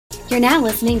You're now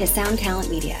listening to Sound Talent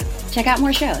Media. Check out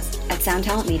more shows at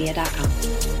soundtalentmedia.com.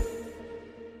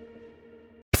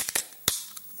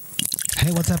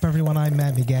 Hey, what's up, everyone? I'm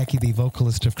Matt McGachy, the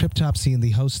vocalist of Cryptopsy and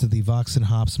the host of the Vox and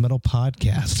Hops Metal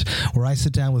Podcast, where I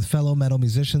sit down with fellow metal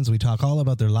musicians. We talk all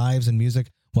about their lives and music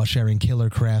while sharing killer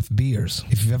craft beers.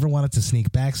 If you've ever wanted to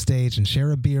sneak backstage and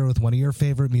share a beer with one of your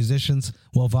favorite musicians,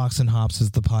 well, Vox and Hops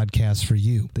is the podcast for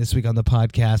you. This week on the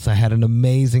podcast, I had an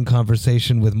amazing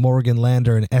conversation with Morgan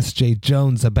Lander and S.J.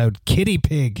 Jones about Kitty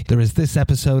Pig. There is this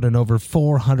episode and over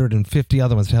 450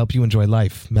 other ones to help you enjoy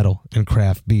life, metal, and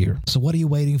craft beer. So what are you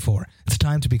waiting for? It's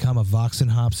time to become a Vox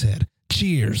and Hops head.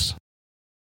 Cheers.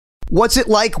 What's it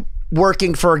like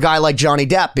working for a guy like Johnny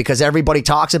Depp? Because everybody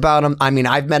talks about him. I mean,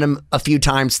 I've met him a few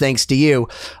times thanks to you.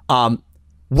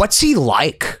 What's he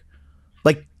like?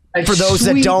 Like, for those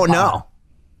that don't know.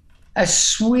 A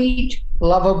sweet,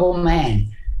 lovable man.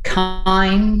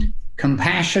 Kind,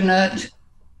 compassionate,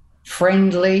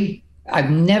 friendly. I've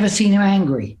never seen him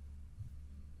angry.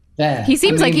 There. He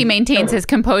seems like he maintains his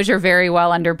composure very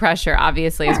well under pressure,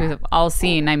 obviously, as we've all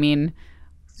seen. I mean,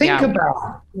 think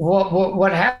about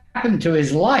what happened to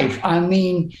his life. I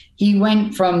mean, he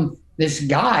went from this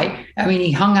guy. I mean, he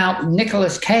hung out with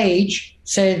Nicolas Cage,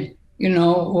 said, you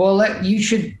know, well, you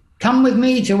should come with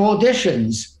me to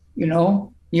auditions. You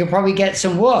know, you'll probably get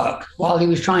some work, while he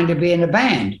was trying to be in a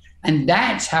band. And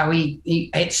that's how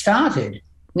it started.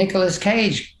 Nicolas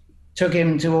Cage took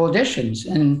him to auditions,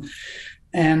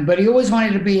 but he always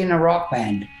wanted to be in a rock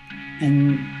band.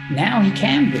 And now he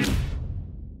can be.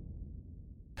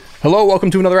 Hello, welcome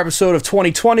to another episode of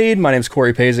 2020. My name is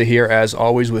Corey Peza here, as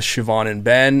always, with Siobhan and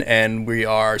Ben, and we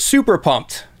are super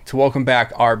pumped to welcome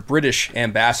back our British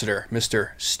ambassador,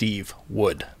 Mr. Steve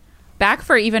Wood. Back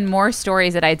for even more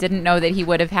stories that I didn't know that he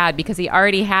would have had, because he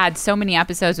already had so many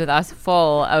episodes with us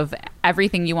full of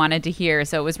everything you wanted to hear.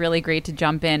 So it was really great to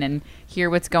jump in and hear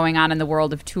what's going on in the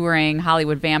world of touring,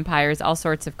 Hollywood vampires, all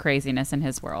sorts of craziness in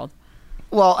his world.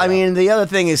 Well, I mean, the other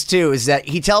thing is, too, is that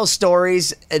he tells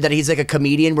stories that he's like a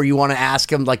comedian where you want to ask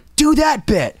him, like, do that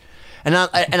bit. And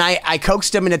I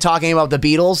coaxed him into talking about the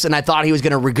Beatles, and I thought he was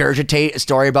going to regurgitate a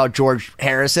story about George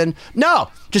Harrison. No,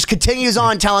 just continues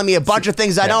on telling me a bunch of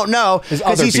things I don't know. His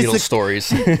other Beatles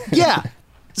stories. Yeah.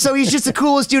 So he's just the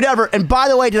coolest dude ever. And by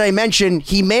the way, did I mention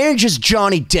he manages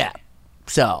Johnny Depp?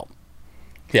 So...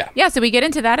 Yeah, so we get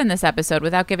into that in this episode.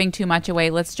 Without giving too much away,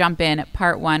 let's jump in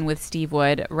part one with Steve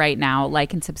Wood right now.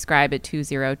 Like and subscribe at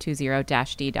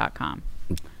 2020-d.com.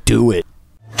 Do it.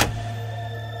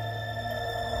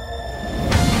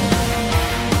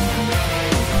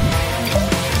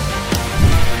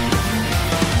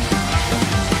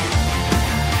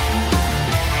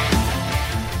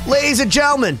 Ladies and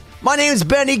gentlemen, my name is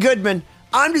Benny Goodman.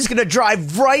 I'm just going to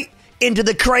drive right into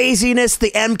the craziness, the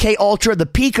MK Ultra, the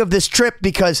peak of this trip,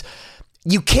 because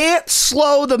you can't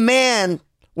slow the man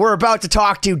we're about to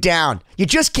talk to down. You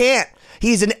just can't.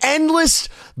 He's an endless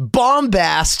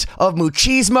bombast of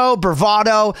machismo,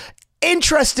 bravado,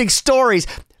 interesting stories.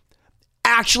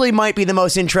 Actually might be the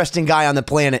most interesting guy on the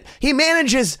planet. He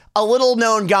manages a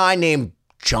little-known guy named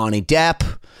Johnny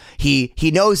Depp. He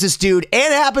knows this dude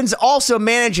and happens to also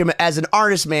manage him as an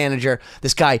artist manager.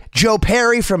 This guy, Joe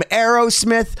Perry from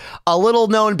Aerosmith, a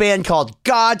little-known band called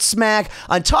Godsmack,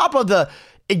 on top of the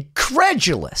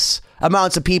incredulous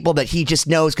amounts of people that he just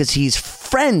knows because he's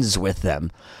friends with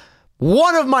them.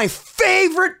 One of my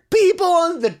favorite people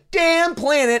on the damn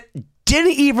planet.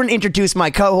 Didn't even introduce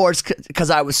my cohorts because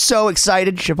I was so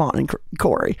excited, Siobhan and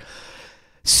Corey.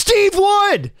 Steve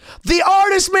Wood, the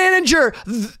artist manager,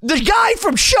 the guy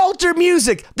from Shelter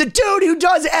Music, the dude who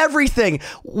does everything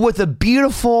with a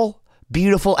beautiful,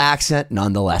 beautiful accent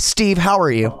nonetheless. Steve, how are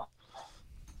you?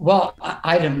 Well,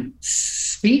 I'm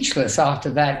speechless after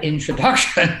that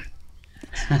introduction.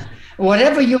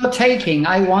 Whatever you're taking,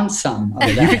 I want some of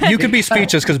that. You could be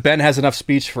speechless because Ben has enough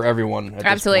speech for everyone.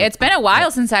 Absolutely. It's been a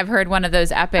while since I've heard one of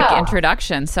those epic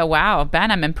introductions. So, wow, Ben,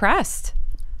 I'm impressed.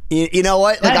 You know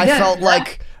what? Like, I felt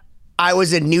like I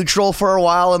was in neutral for a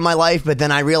while in my life, but then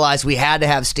I realized we had to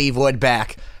have Steve Wood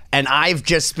back, and I've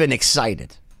just been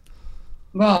excited.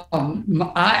 Well,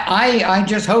 I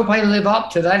just hope I live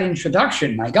up to that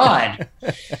introduction. My God.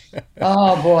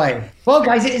 Oh, boy. Well,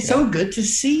 guys, it's so good to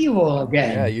see you all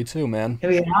again. Yeah, you too, man. Here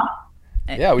we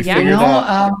are. Yeah, we figured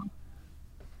out.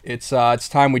 It's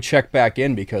time we check back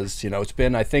in because, it's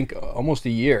been, I think, almost a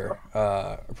year,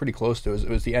 pretty close to it. It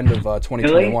was the end of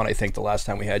 2021, really? I think, the last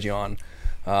time we had you on.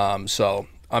 So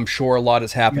I'm sure a lot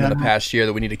has happened in the past year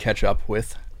that we need to catch up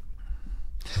with.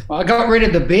 Well, I got rid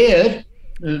of the beard.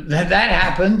 That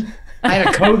happened. I had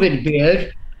a COVID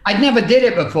beard. I'd never did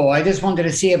it before. I just wanted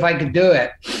to see if I could do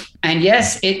it. And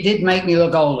yes, it did make me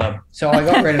look older. So I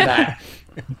got rid of that.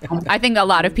 I think a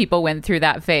lot of people went through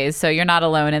that phase, so you're not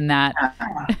alone in that.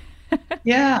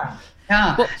 Yeah.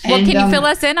 Yeah. Well, can you fill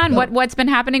us in on what's been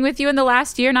happening with you in the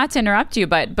last year? Not to interrupt you,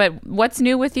 but what's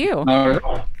new with you?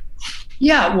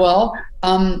 Yeah, well,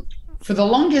 for the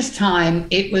longest time,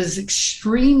 it was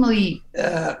extremely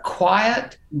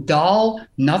quiet, dull,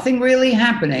 nothing really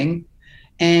happening.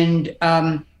 And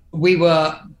we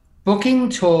were booking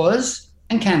tours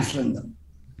and canceling them,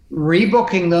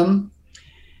 rebooking them.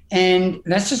 And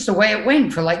that's just the way it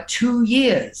went for like 2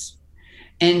 years.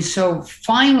 And so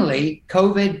finally,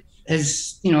 COVID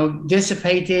has,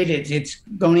 dissipated. It's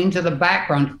gone into the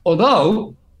background.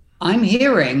 Although I'm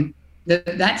hearing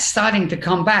that that's starting to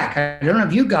come back. I don't know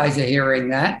if you guys are hearing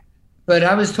that, but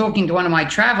I was talking to one of my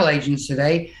travel agents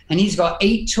today, and he's got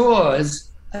 8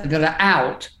 tours that are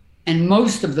out, and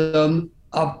most of them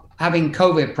are having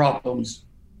COVID problems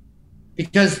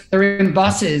because they're in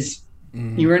buses.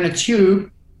 Mm-hmm. You're in a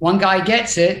tube. One guy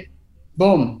gets it,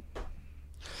 boom.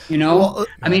 Well,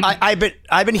 I mean, I've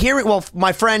been hearing. Well,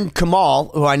 my friend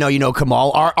Kamal, who I know you know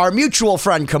Kamal, our mutual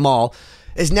friend Kamal,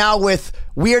 is now with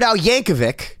Weird Al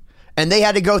Yankovic, and they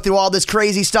had to go through all this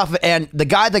crazy stuff. And the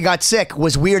guy that got sick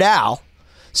was Weird Al.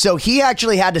 So he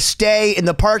actually had to stay in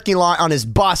the parking lot on his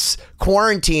bus,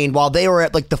 quarantined, while they were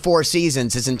at like the Four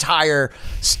Seasons, his entire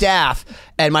staff.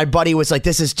 And my buddy was like,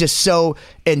 this is just so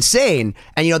insane.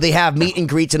 And, they have meet and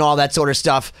greets and all that sort of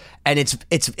stuff. And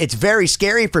it's very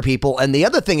scary for people. And the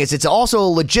other thing is it's also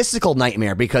a logistical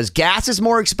nightmare because gas is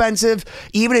more expensive.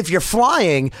 Even if you're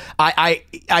flying,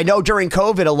 I know during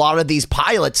COVID, a lot of these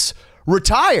pilots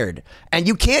retired, and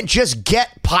you can't just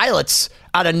get pilots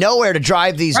out of nowhere to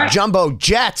drive these jumbo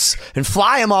jets and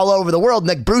fly them all over the world. And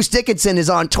like Bruce Dickinson is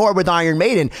on tour with Iron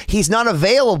Maiden. He's not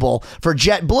available for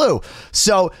JetBlue.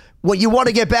 So when you want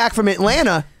to get back from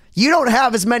Atlanta, you don't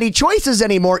have as many choices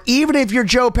anymore, even if you're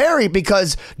Joe Perry,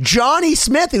 because Johnny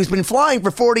Smith, who's been flying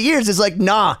for 40 years, is like,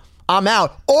 nah, I'm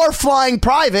out. Or flying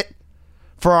private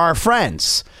for our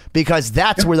friends, because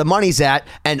that's where the money's at.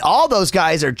 And all those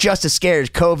guys are just as scared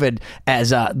of COVID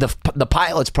as the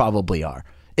pilots probably are.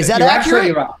 Is that accurate?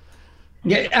 Absolutely right.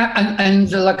 Yeah,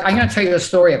 and look, I'm going to tell you a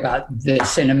story about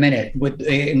this in a minute with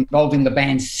involving the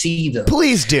band Seether.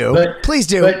 Please do.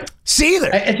 Seether.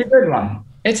 It's a good one.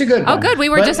 It's a good one. Oh, good. We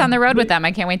were just on the road with them.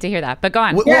 I can't wait to hear that. But go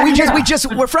on.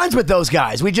 We're friends with those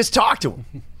guys. We just talked to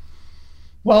them.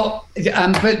 Well,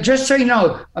 but just so you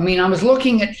know, I mean, I was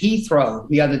looking at Heathrow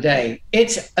the other day.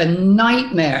 It's a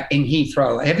nightmare in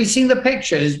Heathrow. Have you seen the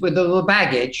pictures with the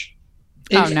baggage?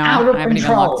 It's out of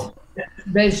control.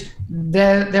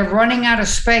 They're running out of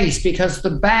space because the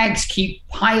bags keep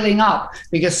piling up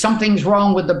because something's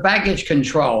wrong with the baggage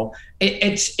control.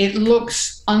 It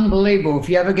looks unbelievable if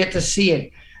you ever get to see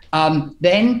it.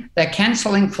 Then they're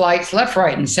canceling flights left,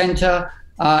 right, and center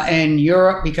in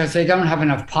Europe because they don't have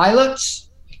enough pilots.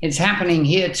 It's happening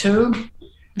here too.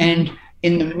 And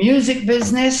in the music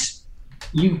business,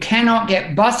 you cannot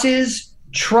get buses,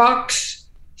 trucks,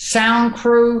 sound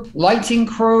crew, lighting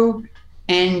crew,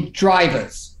 and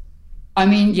drivers. I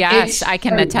mean, yes, I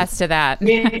can attest to that.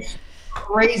 It's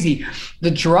crazy.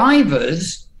 The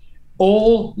drivers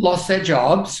all lost their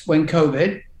jobs when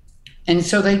COVID, and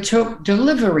so they took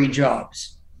delivery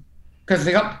jobs because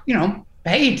they got,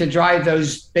 paid to drive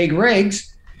those big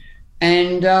rigs,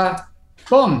 and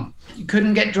boom, you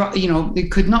couldn't get, they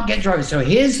could not get drivers. So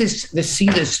here's the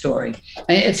Seether story,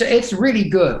 and it's really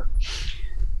good.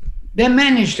 They're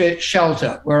managed at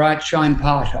Shelter, where I'm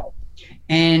part of.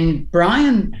 And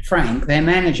Brian Frank, their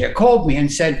manager, called me and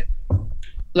said,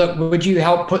 look, would you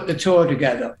help put the tour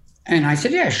together? And I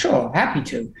said, yeah, sure, happy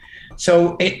to.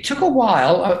 So it took a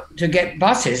while to get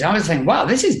buses. I was saying, wow,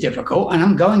 this is difficult. And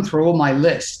I'm going through all my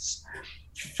lists.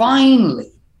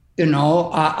 Finally,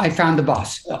 I found the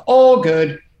bus. All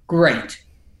good, great.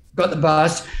 Got the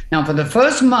bus. Now, for the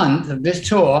first month of this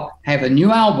tour, I have a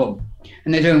new album.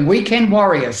 And they're doing Weekend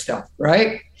Warrior stuff,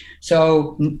 right?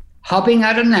 So hubbing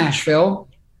out of Nashville.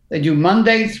 They do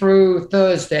Monday through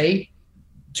Thursday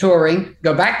touring,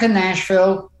 go back to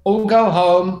Nashville, all go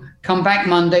home, come back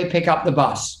Monday, pick up the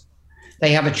bus.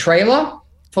 They have a trailer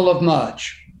full of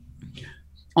merch.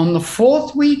 On the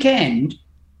 4th weekend,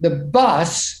 the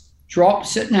bus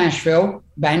drops at Nashville,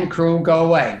 band crew go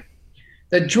away.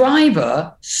 The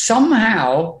driver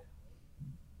somehow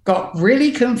got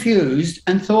really confused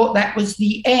and thought that was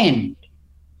the end.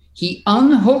 He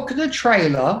unhooked the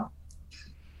trailer,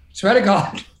 swear to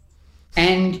God,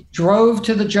 and drove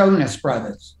to the Jonas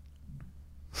Brothers.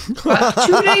 But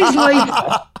 2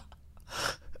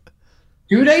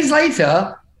 days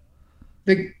later,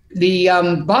 the the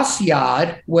bus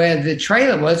yard where the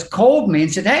trailer was called me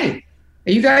and said, "Hey,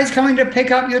 are you guys coming to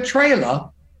pick up your trailer?"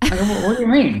 I go, "What do you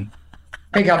mean,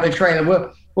 pick up the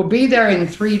trailer? We'll be there in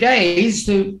 3 days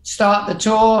to start the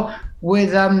tour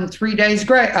with 3 days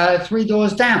 3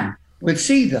 doors down with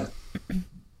Caesar."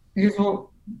 He goes,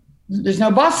 "Well, there's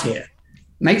no bus here."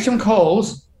 Make some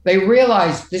calls. They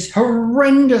realized this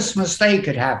horrendous mistake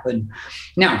had happened.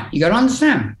 Now, you got to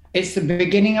understand, it's the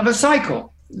beginning of a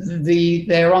cycle.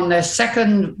 They're on their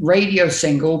second radio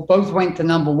single. Both went to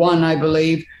number one, I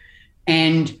believe.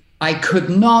 And I could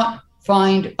not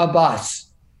find a bus.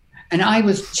 And I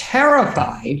was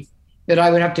terrified that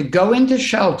I would have to go into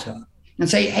Shelter and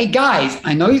say, "Hey, guys,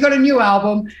 I know you got a new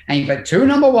album and you've got 2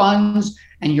 number ones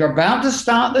and you're about to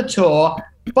start the tour,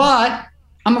 but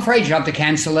I'm afraid you have to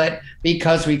cancel it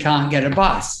because we can't get a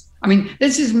bus." I mean,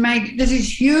 this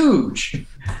is huge.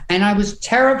 And I was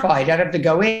terrified I'd have to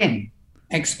go in,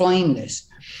 explain this.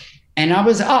 And I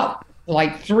was up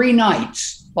like 3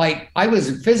 nights. Like, I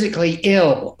was physically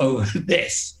ill over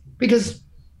this because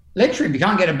literally, if you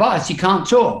can't get a bus, you can't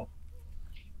tour.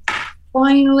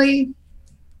 Finally,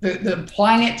 the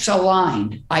planets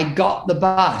aligned. I got the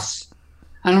bus.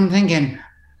 And I'm thinking,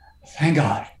 thank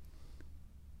God.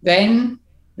 Then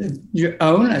the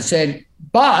owner said,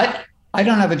 "But I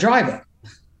don't have a driver."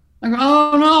 I go,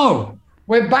 "Oh, no,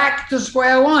 we're back to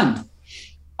square one."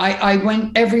 I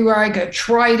went everywhere I could,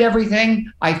 tried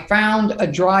everything. I found a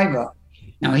driver.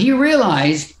 Now, he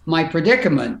realized my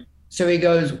predicament. So he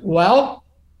goes, "Well,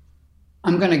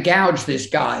 I'm going to gouge this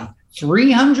guy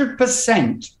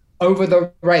 300% over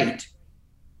the rate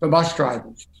for bus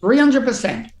drivers.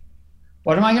 300%.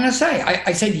 What am I going to say?"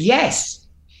 I said, "Yes."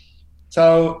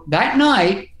 So that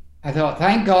night, I thought,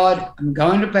 thank God, I'm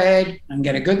going to bed. I'm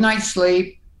get a good night's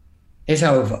sleep. It's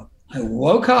over. I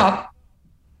woke up.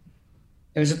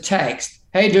 There was a text.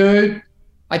 "Hey, dude,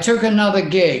 I took another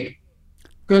gig.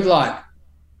 Good luck."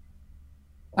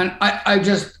 And I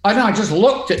just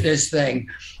looked at this thing.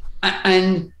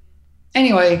 And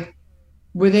anyway,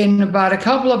 within about a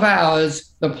couple of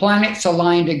hours, the planets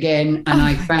aligned again, and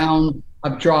I found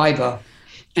a driver.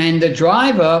 And the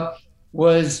driver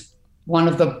was one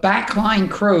of the backline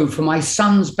crew for my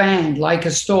son's band, Like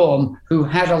a Storm, who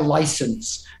had a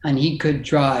license and he could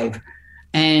drive.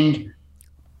 And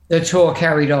the tour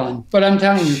carried on. But I'm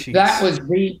telling you, that was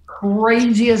the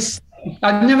craziest.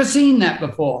 I've never seen that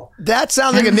before. That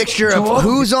sounds like a mixture of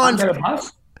who's on.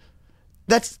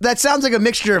 That sounds like a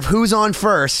mixture of Who's On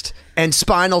First and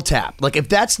Spinal Tap. Like, if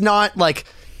that's not like,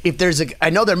 if there's I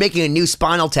know they're making a new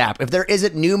Spinal Tap. If there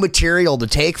isn't new material to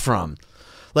take from,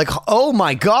 like, oh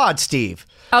my God, Steve.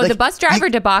 Oh, like, the bus driver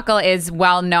debacle is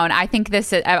well known. I think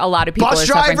a lot of people bus are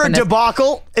suffering driver from this.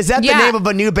 Debacle. Is that the name of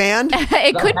a new band?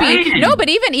 It could be. No, but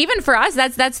even for us,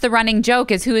 that's the running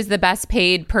joke: is who is the best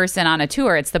paid person on a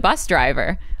tour? It's the bus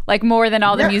driver. Like, more than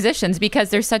all the musicians, because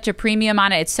there's such a premium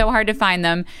on it. It's so hard to find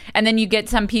them. And then you get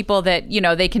some people that,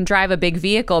 they can drive a big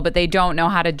vehicle, but they don't know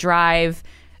how to drive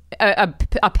a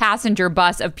passenger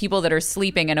bus of people that are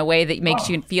sleeping in a way that makes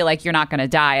you feel like you're not going to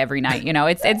die every night.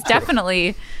 It's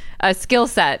definitely a skill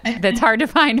set that's hard to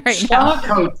find right now.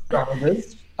 Star coach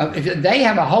drivers, they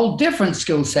have a whole different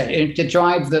skill set to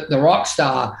drive the rock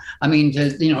star. I mean,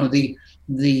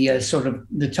 the sort of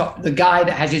the guy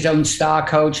that has his own star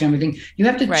coach and everything. You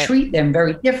have to treat them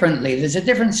very differently. There's a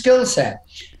different skill set.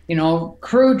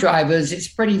 Crew drivers, it's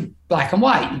pretty black and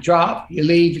white. You drop, you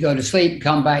leave, you go to sleep, you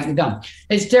come back, you're done.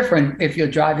 It's different if you're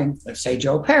driving, let's say,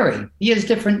 Joe Perry. He has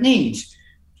different needs.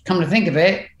 Come to think of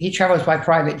it, he travels by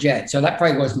private jet, so that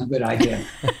probably wasn't a good idea.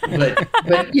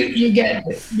 but you get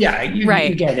it. Yeah,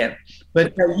 you get it.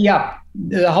 But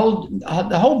the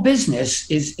whole business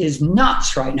is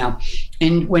nuts right now.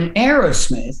 And when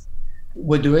Aerosmith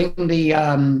were doing the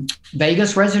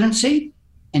Vegas residency,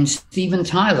 and Steven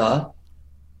Tyler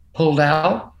pulled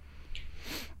out,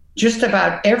 just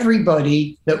about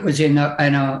everybody that was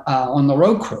on the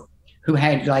road crew who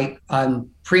had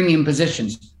premium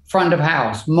positions, front of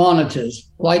house, monitors,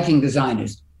 lighting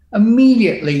designers,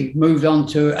 immediately moved on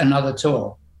to another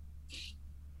tour.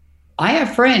 I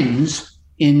have friends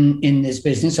in this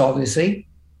business, obviously.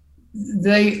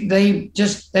 They're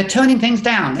turning things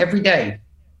down every day.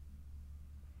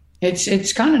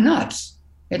 It's kind of nuts.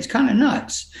 It's kind of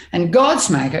nuts. And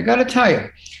Godsmack, I got to tell you,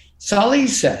 Sully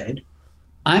said,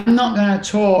 "I'm not going to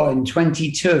tour in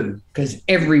 22 because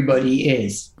everybody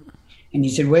is." And he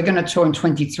said, "We're going to tour in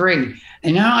 23.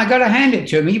 And now I got to hand it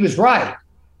to him. He was right,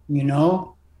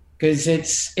 because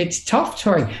it's tough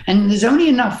touring. And there's only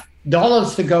enough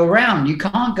dollars to go around. You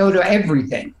can't go to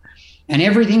everything. And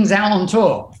everything's out on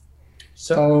tour.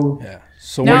 So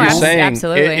So what you're saying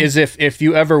is if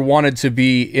you ever wanted to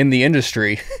be in the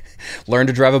industry, learn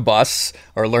to drive a bus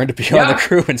or learn to be on the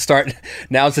crew and start.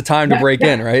 Now's the time to break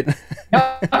in, right?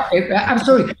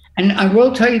 Absolutely. And I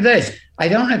will tell you this. I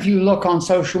don't know if you look on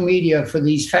social media for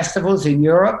these festivals in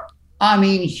Europe. I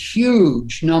mean,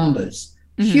 huge numbers.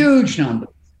 Huge numbers.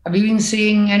 Have you been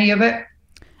seeing any of it?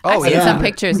 I've seen some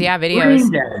pictures,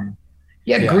 videos.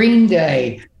 Green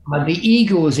Day, the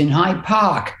Eagles in Hyde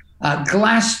Park,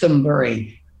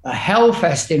 Glastonbury,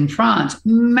 Hellfest in France,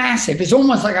 massive. It's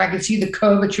almost like I could see the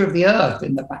curvature of the earth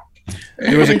in the back.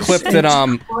 There was a clip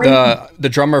that the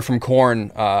drummer from Korn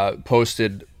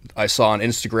posted. I saw on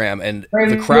Instagram, and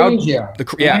the crowd,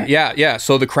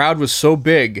 So the crowd was so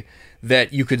big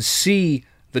that you could see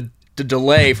the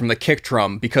delay from the kick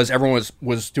drum because everyone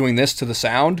was doing this to the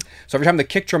sound. So every time the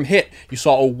kick drum hit, you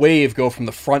saw a wave go from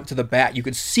the front to the back. You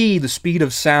could see the speed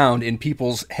of sound in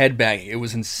people's headbanging. It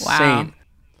was insane. Wow.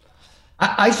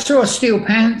 I saw Steel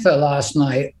Panther last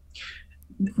night.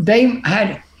 They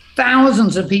had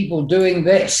thousands of people doing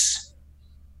this,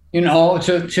 to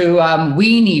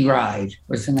Weenie Ride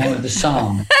was the name of the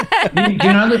song. Do you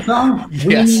know the song?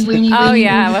 Yes.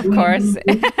 Weenie, of course.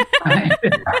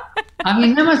 I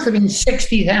mean, there must have been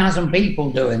 60,000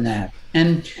 people doing that.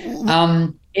 And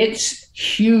it's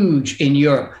huge in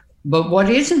Europe. But what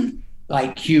isn't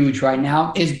huge right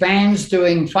now is bands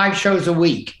doing 5 shows a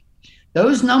week.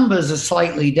 Those numbers are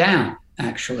slightly down,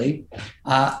 actually.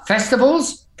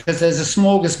 Festivals, because there's a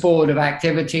smorgasbord of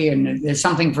activity and there's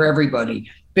something for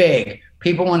everybody. Big.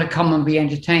 People want to come and be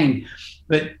entertained.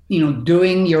 But,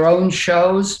 doing your own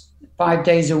shows 5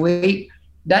 days a week,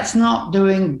 that's not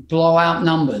doing blowout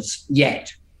numbers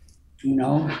yet,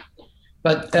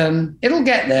 But it'll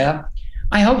get there.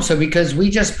 I hope so, because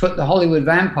we just put the Hollywood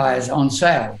Vampires on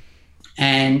sale.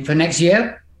 And for next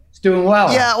year, it's doing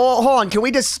well. Yeah, well, hold on. Can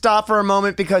we just stop for a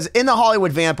moment? Because in the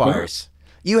Hollywood Vampires,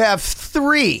 you have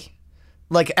 3,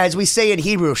 as we say in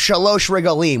Hebrew, shalosh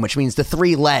regalim, which means the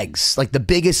 3 legs, the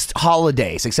biggest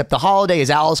holidays, except the holiday is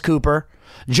Alice Cooper,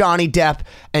 Johnny Depp,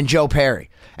 and Joe Perry.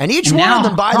 And each one of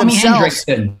them by themselves.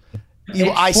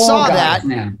 I saw that.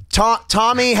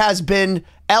 Tommy has been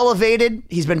elevated.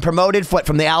 He's been promoted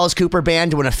from the Alice Cooper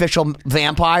band to an official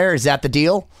vampire. Is that the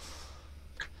deal?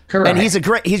 Correct. And he's a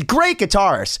great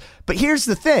guitarist. But here's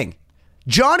the thing.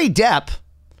 Johnny Depp,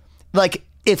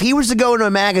 if he was to go into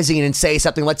a magazine and say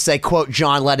something, let's say, quote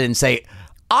John Lennon and say,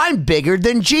 "I'm bigger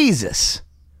than Jesus,"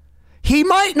 he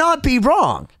might not be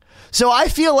wrong. So I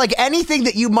feel like anything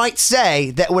that you might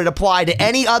say that would apply to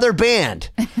any other band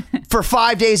for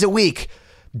 5 days a week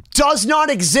does not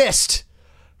exist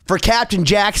for Captain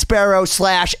Jack Sparrow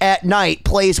 / At Night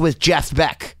plays with Jeff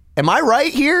Beck. Am I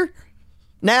right here?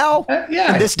 Now?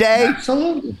 In this day?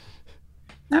 Absolutely.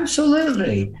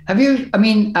 Absolutely. Have you,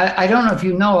 I don't know if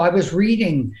you know, I was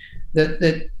reading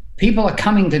that people are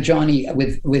coming to Johnny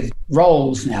with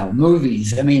roles now,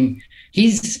 movies.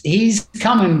 He's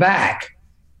coming back.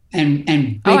 And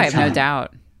big I have time. no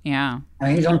doubt. Yeah.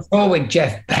 He's on tour with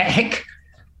Jeff Beck.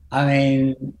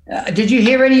 Did you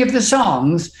hear any of the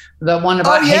songs? The one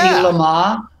about Hedy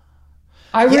Lamarr?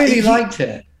 I really liked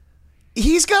it.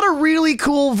 He's got a really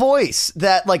cool voice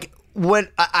that when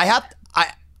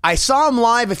I saw him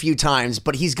live a few times,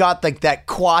 but he's got that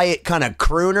quiet kind of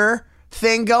crooner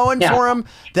thing going for him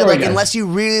that unless you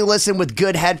really listen with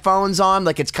good headphones on,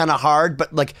 it's kind of hard,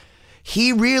 but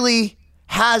he really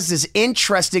has this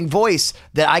interesting voice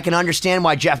that I can understand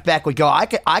why Jeff Beck would go,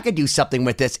 I could do something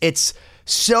with this. It's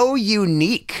so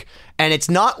unique, and it's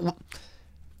not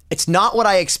what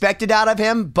I expected out of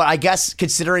him, but I guess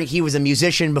considering he was a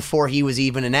musician before he was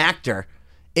even an actor,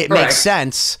 it makes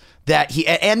sense that he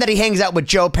hangs out with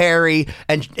Joe Perry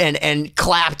and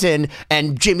Clapton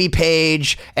and Jimmy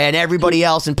Page and everybody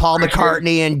else and Paul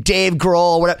McCartney and Dave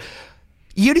Grohl, whatever.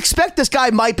 You'd expect this guy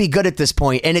might be good at this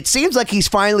point, and it seems like he's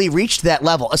finally reached that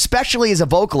level, especially as a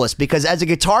vocalist, because as a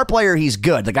guitar player, he's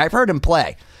good. I've heard him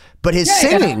play, but his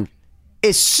singing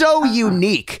is so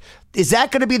unique. Is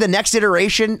that going to be the next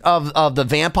iteration of the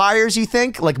Vampires, you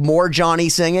think? More Johnny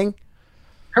singing?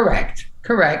 Correct.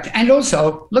 And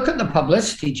also, look at the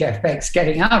publicity Jeff Beck's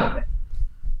getting out of it.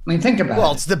 Think about it.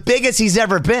 Well, it's the biggest he's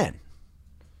ever been.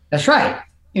 That's right.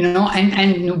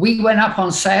 And we went up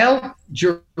on sale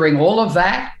during all of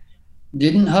that.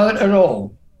 Didn't hurt at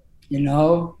all.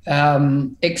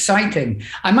 Exciting.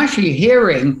 I'm actually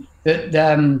hearing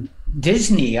that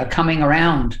Disney are coming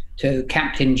around to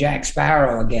Captain Jack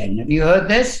Sparrow again. Have you heard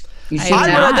this? I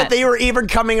heard that they were even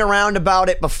coming around about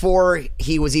it before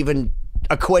he was even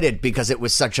acquitted because it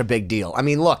was such a big deal.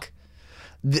 Look,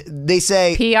 they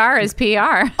say PR is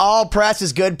PR. All press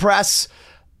is good press,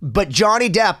 but Johnny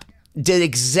Depp did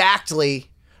exactly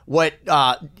what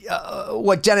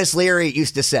Dennis Leary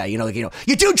used to say.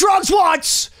 You do drugs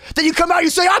once, then you come out and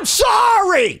you say, I'm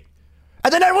sorry.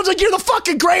 And then everyone's like, you're the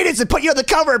fucking greatest, and put you on the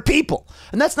cover of People.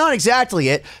 And that's not exactly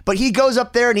it. But he goes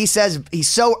up there and he says, he's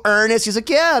so earnest. He's like,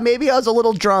 yeah, maybe I was a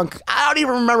little drunk. I don't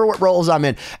even remember what roles I'm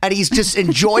in. And he's just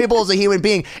enjoyable as a human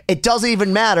being. It doesn't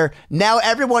even matter. Now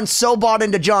everyone's so bought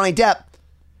into Johnny Depp,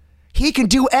 he can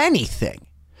do anything.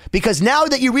 Because now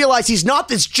that you realize he's not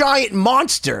this giant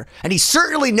monster, and he's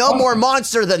certainly no more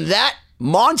monster than that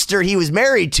monster he was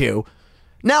married to,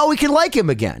 now we can like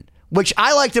him again. Which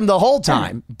I liked him the whole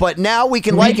time, but now we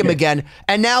can like him again,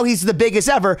 and now he's the biggest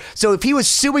ever. So if he was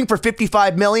suing for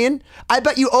 $55 million, I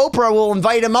bet you Oprah will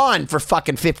invite him on for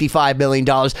fucking $55 million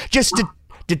just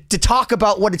to talk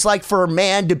about what it's like for a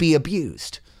man to be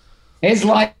abused. His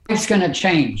life's going to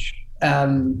change,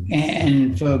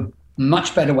 and for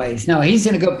much better ways. No, he's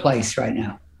in a good place right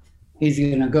now. He's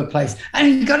in a good place. And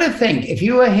you got to think, if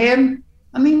you were him,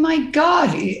 I mean, my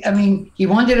God, he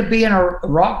wanted to be in a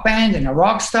rock band and a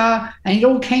rock star, and it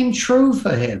all came true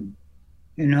for him.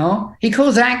 He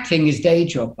calls acting his day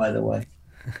job, by the way.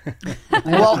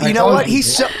 Well, you know what?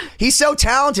 He's so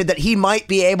talented that he might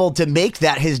be able to make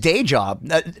that his day job.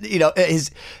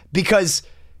 Because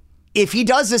if he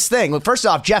does this thing, well, first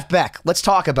off, Jeff Beck, let's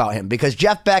talk about him, because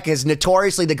Jeff Beck is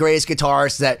notoriously the greatest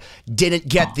guitarist that didn't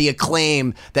get the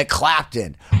acclaim that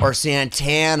Clapton or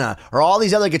Santana or all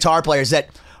these other guitar players that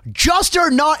just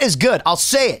are not as good. I'll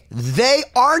say it. They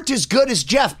aren't as good as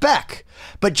Jeff Beck.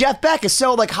 But Jeff Beck is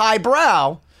so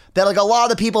highbrow that a lot of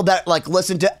the people that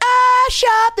listen to I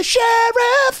Shot the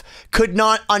Sheriff could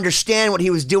not understand what he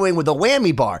was doing with the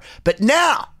whammy bar. But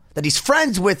now that he's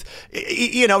friends with,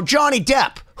 Johnny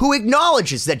Depp, who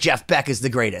acknowledges that Jeff Beck is the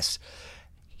greatest,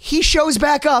 he shows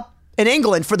back up in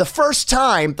England for the first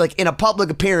time, in a public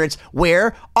appearance,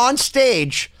 where on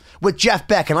stage with Jeff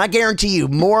Beck. And I guarantee you,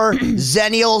 more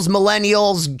Zennials,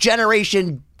 Millennials,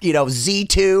 Generation,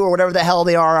 Z2 or whatever the hell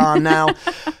they are on now,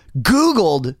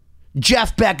 Googled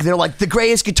Jeff Beck. They're the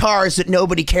greatest guitarist that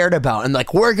nobody cared about. And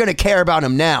we're going to care about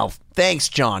him now. Thanks,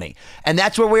 Johnny. And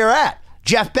that's where we're at.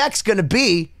 Jeff Beck's going to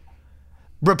be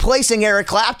replacing Eric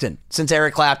Clapton, since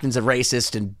Eric Clapton's a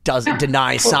racist and doesn't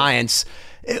deny science.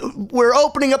 We're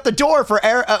opening up the door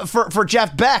for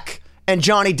Jeff Beck and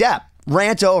Johnny Depp.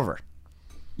 Rant over.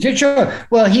 Sure.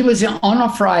 Well, he was on a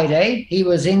Friday. He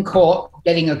was in court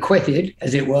getting acquitted,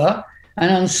 as it were.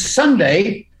 And on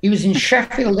Sunday, he was in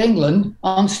Sheffield, England,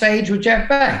 on stage with Jeff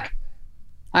Beck.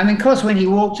 Of course, when he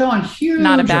walked on, huge.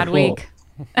 Not a bad week.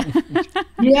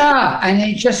 Yeah, and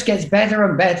it just gets better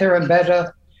and better and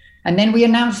better. And then we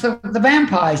announced the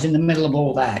vampires in the middle of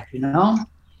all that,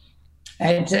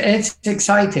 It's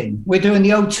exciting. We're doing the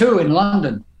O2 in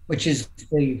London, which is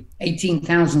the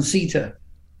 18,000-seater.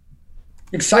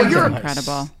 Exciting. Well,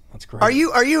 incredible. That's great. Are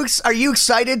you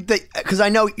excited that, because I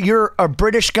know you're a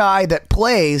British guy that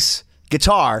plays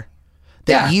guitar,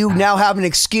 that you now have an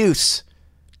excuse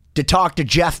to talk to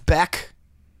Jeff Beck?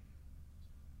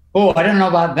 Oh, I don't know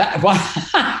about that.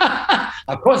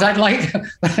 Of course, I'd like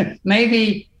to,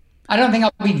 maybe. I don't think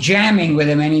I'll be jamming with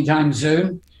him anytime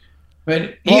soon.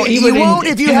 But you won't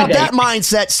if you have that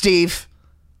mindset, Steve.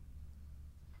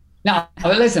 No,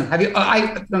 listen.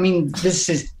 This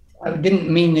is. I didn't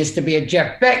mean this to be a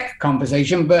Jeff Beck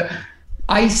conversation, but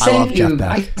I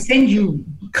send you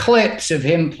clips of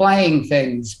him playing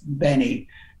things, Benny,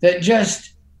 that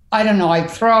just, I don't know. I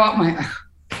throw out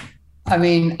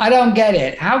I don't get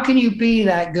it. How can you be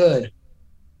that good?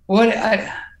 I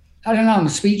don't know. I'm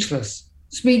speechless.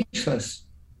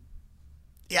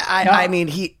 Yeah,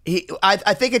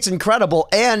 I think it's incredible,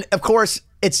 and of course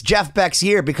it's Jeff Beck's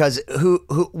year, because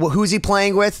who's he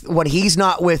playing with when he's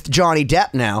not with Johnny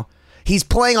Depp now? He's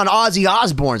playing on Ozzy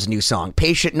Osbourne's new song,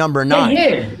 Patient Number 9.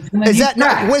 Is that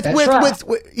not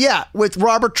with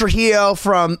Robert Trujillo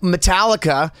from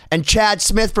Metallica and Chad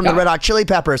Smith from the Red Hot Chili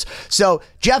Peppers? So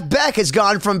Jeff Beck has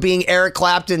gone from being Eric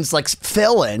Clapton's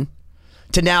fill-in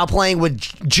to now playing with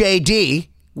JD.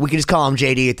 We can just call him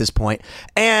JD at this point.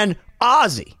 And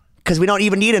Ozzy, because we don't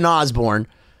even need an Osbourne.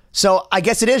 So I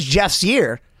guess it is Jeff's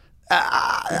year.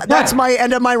 That's my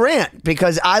end of my rant,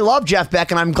 because I love Jeff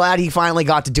Beck and I'm glad he finally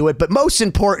got to do it. But most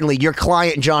importantly, your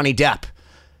client, Johnny Depp,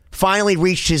 finally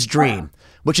reached his dream,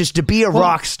 which is to be a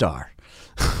rock star.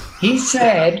 He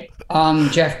said,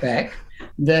 Jeff Beck,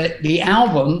 that the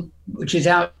album, which is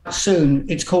out soon,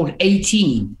 it's called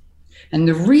 18. And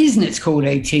the reason it's called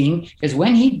 18 is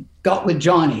when he got with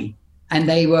Johnny and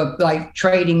they were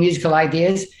trading musical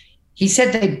ideas, he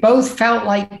said they both felt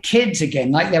like kids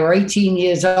again, like they were 18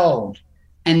 years old.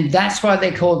 And that's why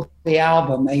they called the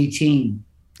album 18.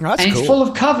 That's and cool. it's full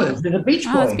of covers. There's a Beach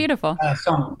Boy it's beautiful.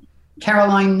 song.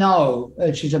 Caroline No,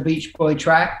 which is a Beach Boy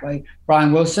track by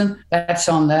Brian Wilson. That's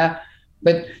on there.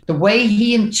 But the way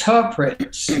he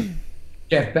interprets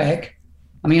Jeff Beck,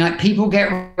 I mean, like People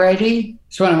Get Ready,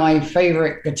 it's one of my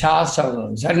favorite guitar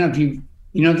solos. I don't know if you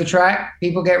know the track,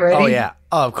 People Get Ready? Oh, yeah.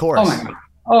 Oh, of course.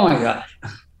 Oh, my God.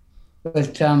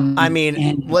 But I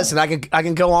mean, listen, I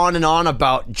can go on and on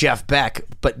about Jeff Beck,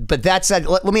 but that said,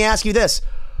 let me ask you this.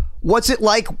 What's it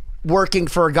like working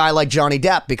for a guy like Johnny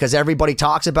Depp? Because everybody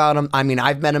talks about him. I mean,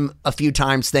 I've met him a few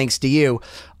times thanks to you.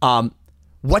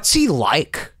 What's he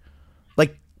like?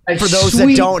 Like, for those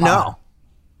that don't know.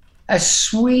 A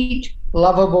sweet,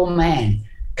 lovable man.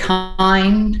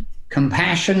 Kind,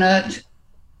 compassionate,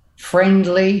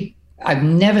 friendly. I've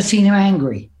never seen him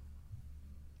angry.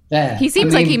 There. He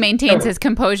seems like he maintains his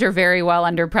composure very well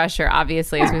under pressure,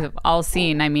 obviously, as we've all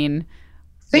seen. I mean,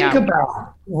 think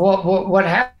about what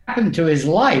happened to his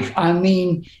life. I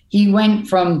mean, he went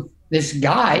from this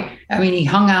guy. I mean, he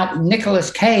hung out with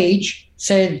Nicolas Cage,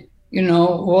 said,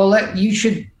 well, you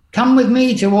should come with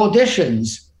me to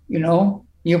auditions.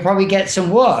 You'll probably get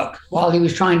some work, while he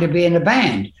was trying to be in a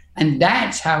band. And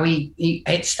that's how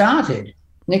it started.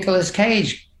 Nicolas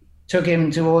Cage took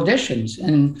him to auditions,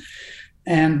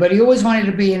 but he always wanted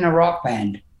to be in a rock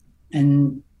band,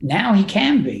 and now he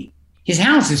can be. His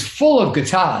house is full of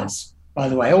guitars, by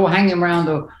the way, all hanging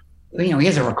around. He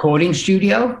has a recording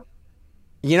studio.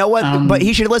 You know what? But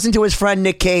he should listen to his friend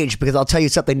Nick Cage, because I'll tell you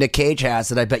something Nick Cage has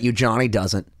that I bet you Johnny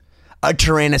doesn't. A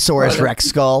Tyrannosaurus Rex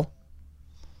skull.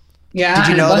 Yeah,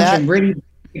 did you know a bunch that? Of really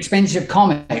expensive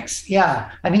comics.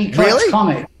 Yeah, I think he collects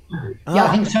comics. Yeah,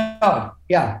 I think so.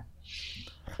 Yeah,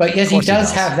 but yes, he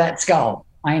does have that skull.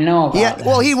 I know about that.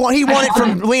 Well, he won it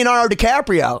from Leonardo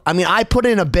DiCaprio. I mean, I put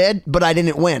in a bid, but I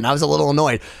didn't win. I was a little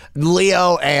annoyed.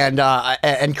 Leo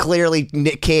and clearly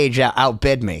Nick Cage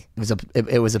outbid me.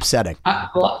 It was upsetting.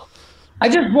 Well, I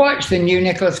just watched the new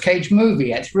Nicolas Cage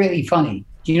movie. It's really funny.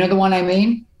 Do you know the one I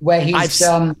mean? Where he's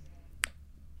Was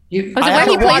it where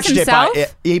he plays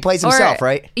himself? He plays himself,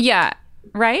 right? Yeah,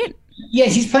 right?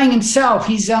 Yes, he's playing himself.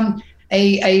 He's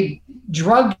a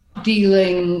drug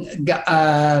dealing,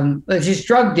 this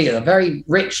drug dealer, very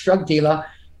rich drug dealer,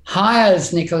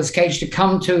 hires Nicolas Cage to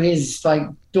come to his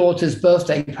daughter's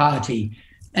birthday party,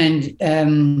 and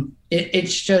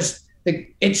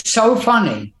it's so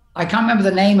funny. I can't remember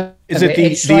the name of it. Is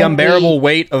it the unbearable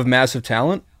weight of massive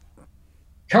talent?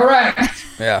 Correct.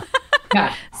 Yeah.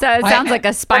 Yeah. So it sounds like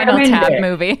a Spinal Tap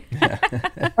movie.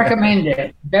 Recommend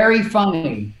it. Very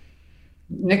funny.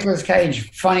 Nicolas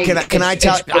Cage, funny. Can I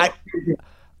tell?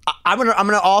 I'm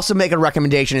gonna also make a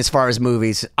recommendation as far as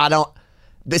movies.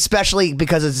 Especially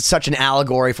because it's such an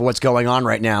allegory for what's going on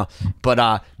right now. But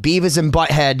Beavis and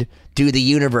Butthead Do the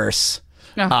Universe.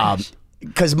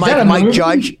 Because Mike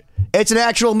Judge. It's an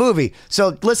actual movie.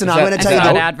 So listen, I'm going to tell you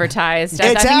that advertised.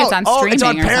 I think it's on streaming. It's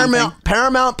on Paramount.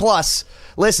 Paramount Plus.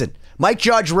 Listen, Mike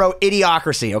Judge wrote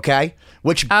Idiocracy, okay?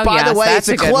 Which, by the way, it's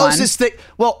the closest thing.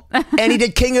 Well, and he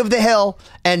did King of the Hill,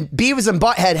 and Beavis and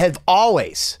Butthead have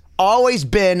always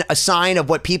been a sign of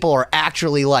what people are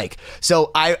actually like.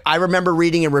 So I remember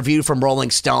reading a review from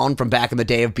Rolling Stone from back in the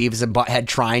day of Beavis and Butthead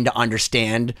trying to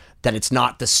understand that it's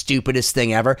not the stupidest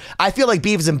thing ever. I feel like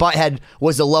Beavis and Butthead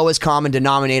was the lowest common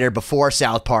denominator before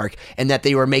South Park, and that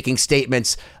they were making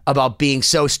statements about being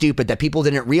so stupid that people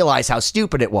didn't realize how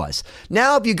stupid it was.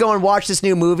 Now, if you go and watch this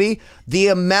new movie, the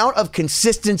amount of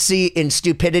consistency in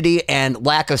stupidity and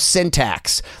lack of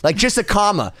syntax, like just a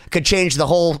comma, could change the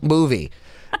whole movie.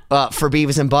 For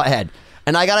Beavis and Butthead.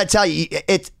 And I gotta tell you,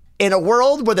 it's in a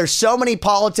world where there's so many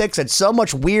politics and so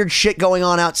much weird shit going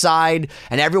on outside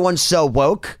and everyone's so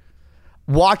woke,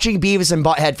 watching Beavis and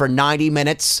Butthead for 90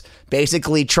 minutes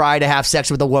basically try to have sex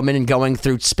with a woman and going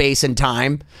through space and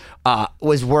time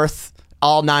was worth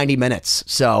all 90 minutes.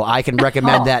 So I can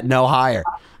recommend that no higher.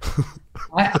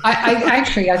 I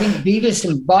think Beavis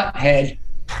and Butthead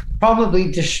probably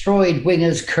destroyed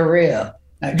Winger's career.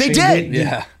 Actually. They did.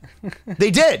 Yeah. They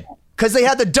did, because they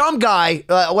had the dumb guy,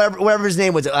 whatever his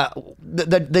name was,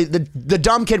 the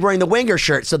dumb kid wearing the Winger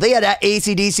shirt. So they had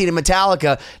AC/DC and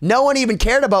Metallica. No one even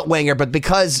cared about Winger, but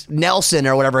because Nelson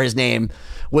or whatever his name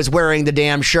was wearing the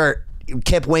damn shirt,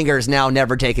 Kip Winger is now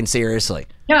never taken seriously.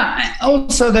 Yeah.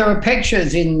 Also, there are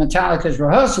pictures in Metallica's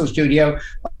rehearsal studio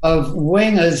of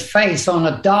Winger's face on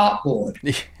a dartboard.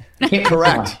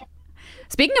 Correct.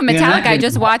 Speaking of Metallica, I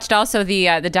just watched also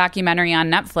the documentary on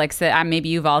Netflix that maybe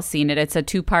you've all seen it. It's a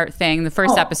 2-part thing. The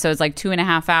first episode's like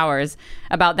 2.5 hours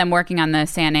about them working on the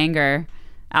San Anger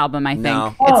album, I think.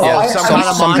 No. Some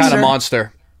kind of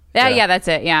monster. Yeah, that's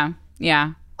it. Yeah.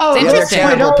 Oh, it's interesting.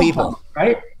 They're terrible people.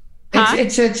 Right?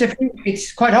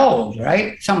 it's quite old,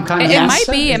 right? Some kind of.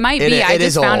 It might be. I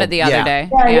just found it the other day.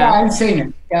 Yeah, I've seen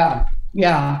it.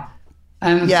 Yeah.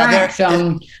 In fact,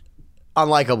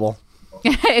 unlikable.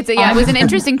 It was an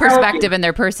interesting perspective in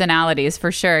their personalities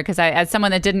for sure. Because as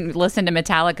someone that didn't listen to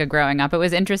Metallica growing up, it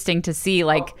was interesting to see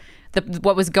like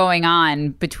what was going on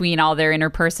between all their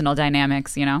interpersonal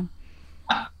dynamics. You know,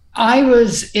 I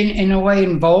was in a way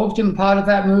involved in part of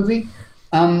that movie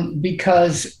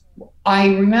because I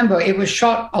remember it was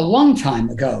shot a long time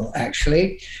ago,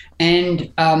 actually,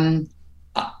 and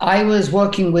I was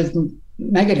working with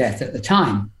Megadeth at the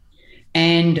time.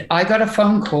 And I got a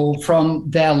phone call from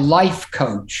their life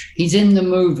coach. He's in the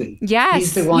movie.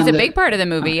 Yes, he's a big part of the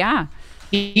movie. Yeah,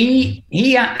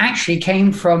 he actually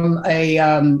came from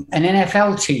an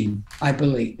NFL team, I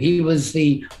believe. He was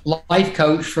the life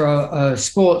coach for a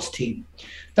sports team.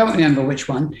 Don't remember which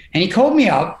one. And he called me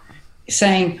up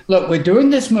saying, "Look, we're doing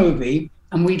this movie,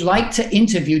 and we'd like to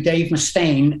interview Dave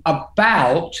Mustaine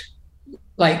about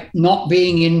like not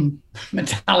being in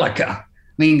Metallica."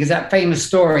 I mean, because that famous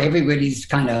story, everybody's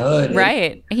kind of heard it.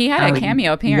 Right. He had a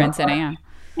cameo appearance in it, yeah.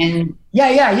 And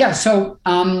yeah. So,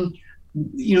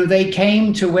 they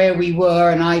came to where we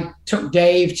were, and I took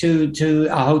Dave to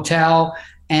a hotel,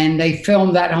 and they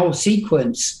filmed that whole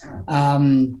sequence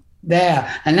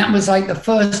there. And that was like the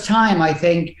first time I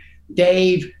think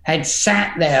Dave had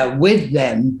sat there with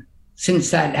them since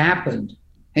that happened.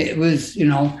 It was,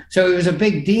 so it was a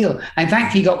big deal. In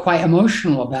fact, he got quite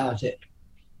emotional about it.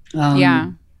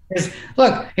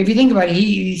 Look, if you think about it,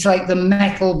 he's like the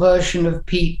metal version of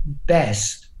Pete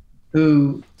Best,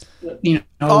 who was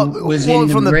from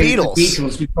the Beatles.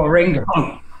 Beatles before Ringo.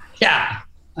 Yeah,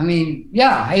 I mean,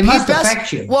 it must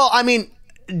affect you. Well, I mean,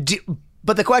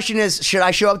 but the question is, should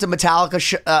I show up to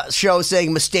Metallica show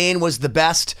saying Mustaine was the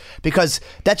best? Because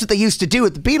that's what they used to do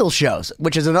at the Beatles shows,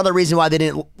 which is another reason why they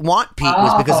didn't want Pete,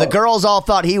 was because the girls all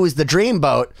thought he was the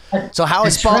dreamboat. So how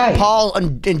is Paul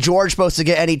and George supposed to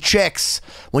get any chicks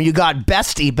when you got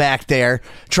Bestie back there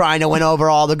trying to win over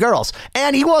all the girls?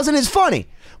 And he wasn't as funny,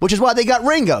 which is why they got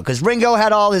Ringo, because Ringo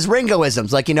had all his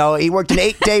Ringoisms. Like, he worked an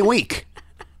 8-day week.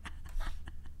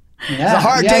 It's a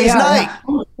hard day's night.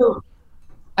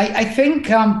 I think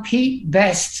Pete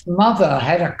Best's mother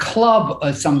had a club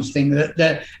or something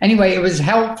that anyway, it was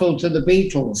helpful to the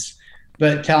Beatles.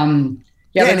 But in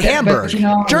Hamburg,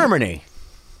 Germany.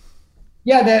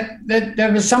 Yeah,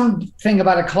 there was something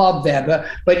about a club there,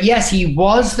 but yes, he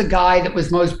was the guy that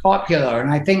was most popular, and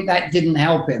I think that didn't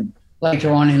help him later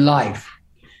on in life.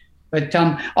 But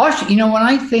actually, when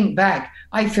I think back,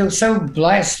 I feel so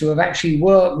blessed to have actually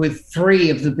worked with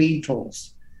 3 of the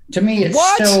Beatles. To me, it's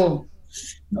still.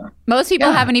 Most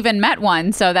people haven't even met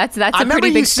one, so that's a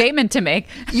pretty big statement to make.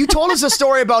 You told us a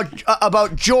story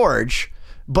about George,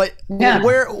 but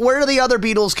where do the other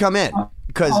Beatles come in?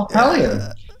 Because I'll tell you.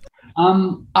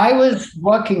 I was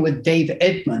working with Dave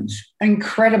Edmunds,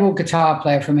 incredible guitar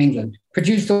player from England,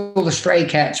 produced all the Stray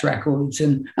Cats records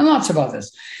and lots of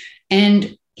others.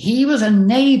 And he was a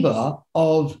neighbor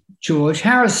of George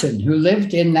Harrison, who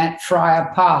lived in that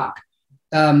Friar Park.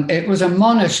 It was a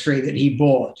monastery that he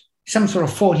bought. Some sort of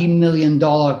 $40 million,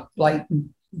 like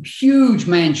huge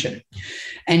mansion.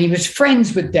 And he was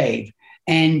friends with Dave.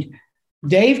 And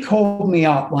Dave called me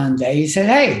up one day. He said,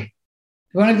 "Hey,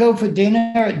 you want to go for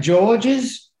dinner at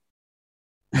George's?"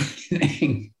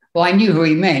 Well, I knew who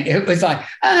he meant. It was like,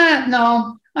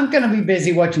 no, I'm going to be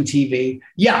busy watching TV.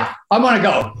 Yeah, I want to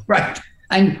go. Right.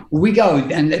 And we go.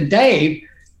 And Dave,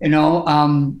 had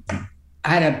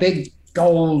a big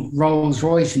gold Rolls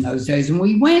Royce in those days. And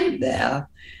we went there.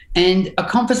 And a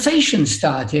conversation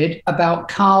started about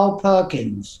Carl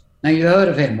Perkins. Now, you heard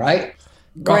of him, right?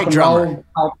 Great drummer.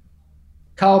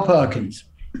 Carl Perkins.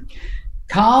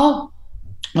 Carl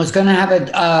was going to have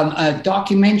a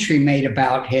documentary made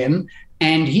about him,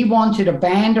 and he wanted a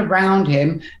band around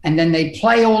him, and then they'd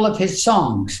play all of his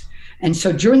songs. And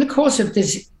so during the course of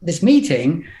this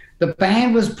meeting, the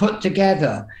band was put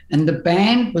together, and the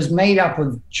band was made up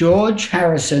of George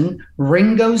Harrison,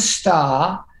 Ringo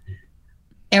Starr,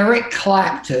 Eric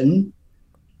Clapton,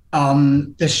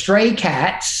 the Stray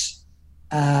Cats,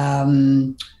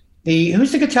 who's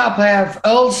the guitar player?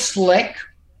 Earl Slick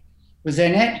was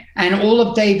in it, and all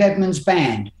of Dave Edmunds'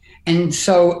 band. And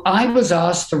so I was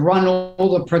asked to run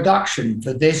all the production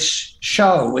for this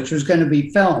show, which was going to be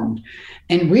filmed.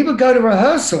 And we would go to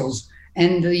rehearsals,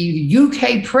 and the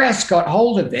UK press got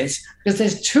hold of this because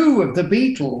there's 2 of the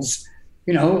Beatles,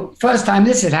 first time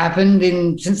this had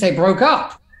happened since they broke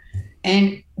up.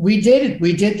 And we did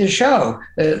the show,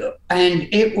 and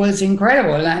it was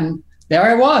incredible. And there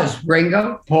I was,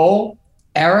 Ringo, Paul,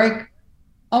 Eric,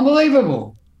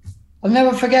 unbelievable. I'll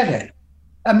never forget it.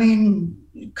 I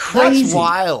mean, crazy. That's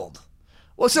wild.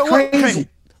 Well, so Crazy.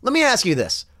 let me ask you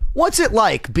this. What's it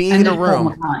like being in a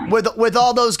room with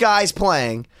all those guys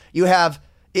playing? You have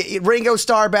Ringo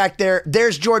Starr back there.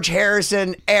 There's George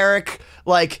Harrison, Eric,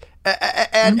 and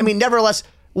I mean, nevertheless,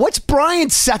 what's Brian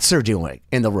Setzer doing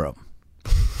in the room?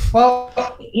 Well,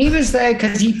 he was there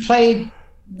because he played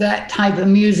that type of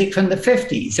music from the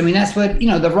 50s. I mean, that's what,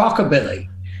 the rockabilly.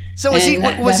 So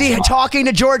was he talking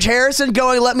to George Harrison,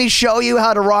 going, "Let me show you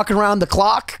how to rock around the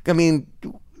clock"? I mean,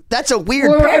 that's a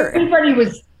weird pair.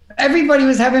 Everybody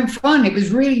was having fun. It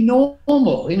was really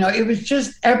normal. It was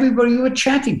just everybody were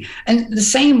chatting. And the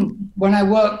same when I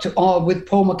worked with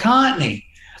Paul McCartney.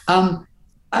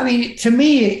 I mean, to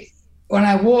me, when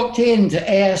I walked into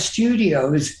Air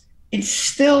Studios, it's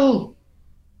still,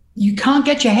 you can't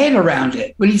get your head around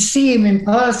it when you see him in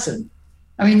person.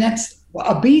 I mean, that's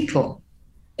a Beatle.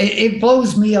 It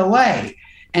blows me away.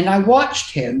 And I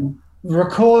watched him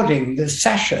recording the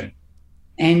session,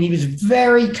 and he was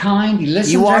very kind. He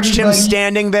listened. You watched to him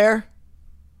standing there?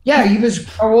 Yeah, he was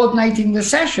coordinating the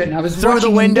session. I was through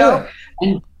the window.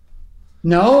 And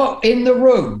no, in the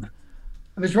room.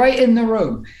 I was right in the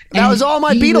room. That was all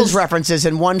my Beatles references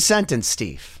in one sentence,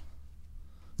 Steve.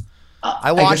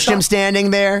 I watched him standing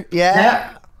there.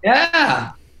 Yeah.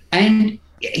 And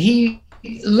he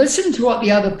listened to what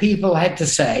the other people had to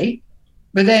say,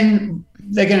 but then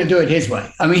they're going to do it his way.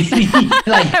 I mean,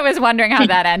 I was wondering how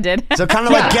that ended. So kind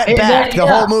of like Get Back, the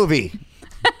whole movie.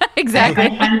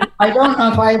 Exactly. And I don't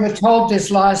know if I ever told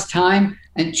this last time,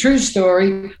 and true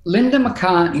story, Linda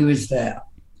McCartney was there.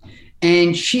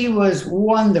 And she was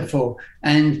wonderful.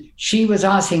 And she was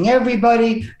asking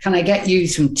everybody, "Can I get you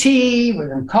some tea,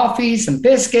 with some coffee, some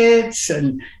biscuits?"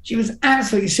 And she was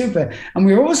absolutely super. And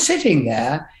we were all sitting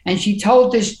there, and she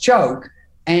told this joke.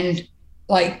 And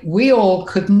we all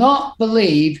could not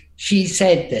believe she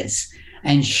said this.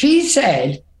 And she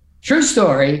said, true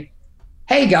story,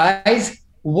 "Hey guys,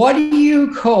 what do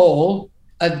you call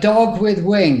a dog with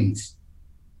wings?"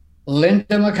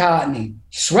 Linda McCartney.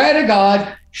 Swear to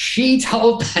God, she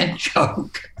told that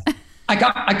joke.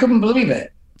 I couldn't believe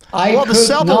it. The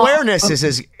self-awareness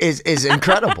is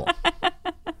incredible.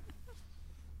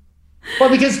 Well,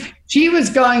 because she was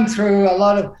going through a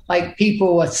lot of,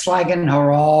 people were slagging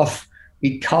her off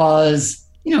because,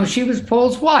 she was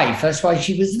Paul's wife. That's why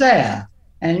she was there.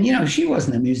 And, she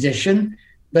wasn't a musician,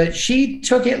 but she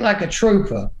took it like a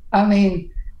trooper. I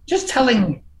mean, just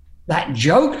telling that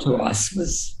joke to us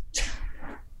was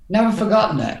never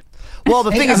forgotten it. Well,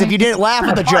 the thing is, if you didn't laugh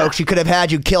at the joke, she could have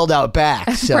had you killed out back.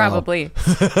 So. Probably.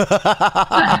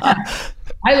 I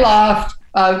laughed,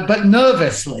 but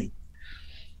nervously.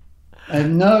 A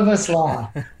nervous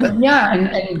laugh. But yeah,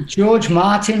 and George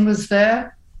Martin was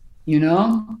there,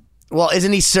 Well,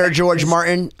 isn't he Sir George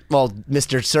Martin? Well,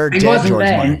 Mr. Sir Dead George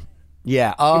Martin.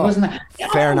 Yeah. Oh,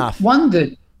 fair enough.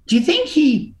 Wondered, do you think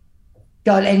he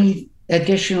got any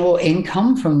additional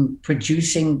income from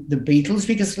producing the Beatles?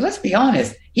 Because let's be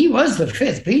honest, he was the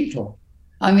fifth Beatle.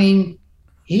 I mean,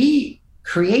 he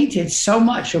created so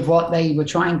much of what they were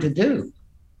trying to do.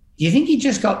 Do you think he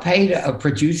just got paid a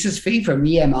producer's fee from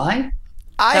EMI?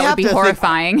 That would be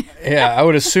horrifying. Yeah, I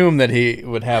would assume that he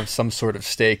would have some sort of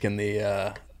stake in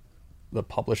the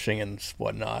publishing and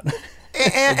whatnot.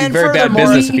 It'd be very bad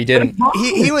business if he didn't.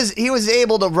 He was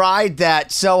able to ride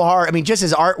that so hard. I mean, just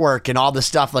his artwork and all the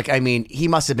stuff. He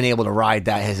must have been able to ride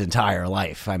that his entire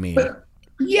life. I mean,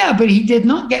 but he did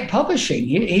not get publishing.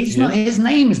 He's not. His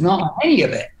name is not on any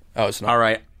of it. Oh, it's not. All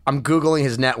right, I'm Googling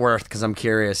his net worth because I'm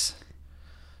curious.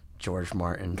 George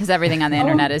Martin. Because everything on the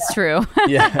internet is true.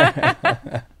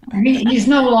 Yeah. He's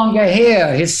no longer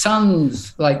here. His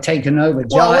son's taken over.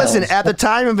 Well, listen, at the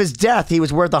time of his death, he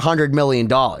was worth $100 million.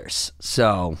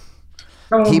 So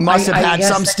he must have had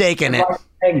some stake in it.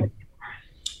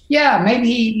 Yeah,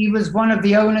 maybe he was one of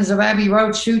the owners of Abbey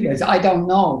Road Studios. I don't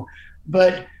know.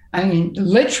 But I mean,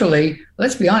 literally,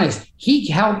 let's be honest, he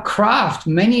helped craft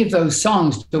many of those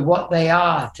songs to what they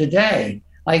are today,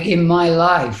 like In My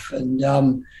Life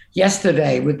and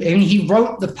Yesterday. He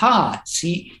wrote the parts.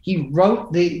 He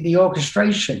wrote the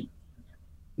orchestration,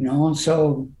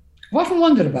 so I've often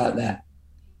wondered about that.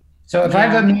 So if I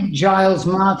ever meet Giles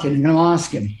Martin, I'm going to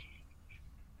ask him.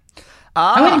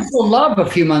 I went for Love a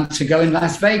few months ago in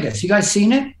Las Vegas. You guys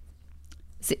seen it?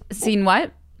 Seen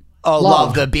what? Oh,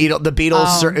 Love, the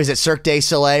Beatles. Is it Cirque du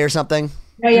Soleil or something?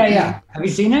 Yeah. Have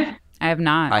you seen it? I have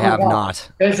not. I have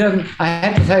not. There's I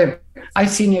have to tell you, I've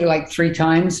seen it 3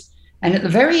 times. And at the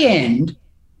very end,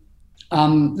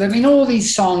 all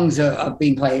these songs are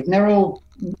being played, and they're all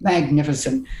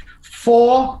magnificent.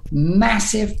 4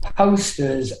 massive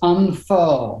posters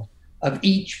unfurl of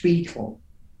each Beatle.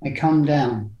 I come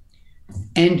down.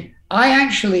 And I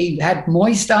actually had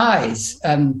moist eyes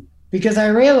because I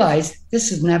realized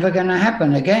this is never going to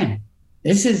happen again.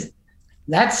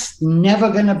 That's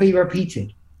never going to be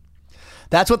repeated.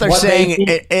 That's what they're saying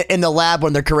in the lab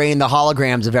when they're creating the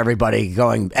holograms of everybody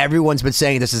everyone's been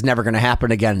saying this is never going to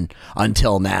happen again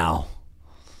until now.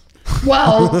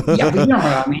 Well, yeah, but you know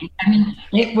what I mean. I mean,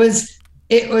 it was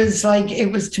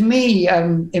to me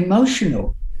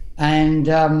emotional, and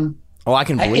I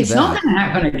can believe it's not going to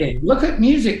happen again. Look at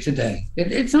music today;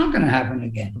 it's not going to happen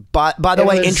again. By the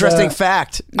way, interesting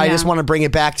fact. Yeah. I just want to bring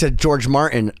it back to George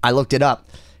Martin. I looked it up.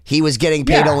 He was getting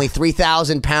paid only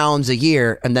 £3,000 a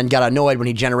year, and then got annoyed when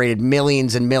he generated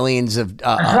millions and millions of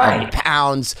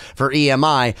pounds for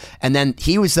EMI. And then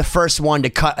he was the first one to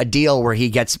cut a deal where he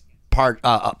gets part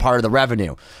of the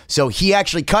revenue. So he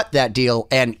actually cut that deal,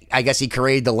 and I guess he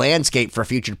created the landscape for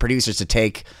future producers to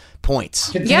take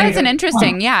points. Yeah, it's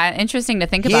interesting to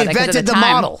think about. He invented the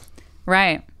model,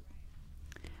 right?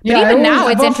 But even now,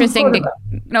 it's interesting.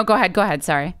 No, go ahead.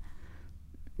 Sorry.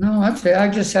 No, that's it. I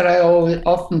just said I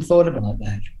often thought about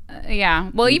that. Yeah.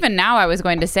 Well, even now I was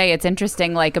going to say it's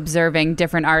interesting, like observing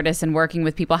different artists and working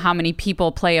with people, how many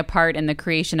people play a part in the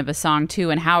creation of a song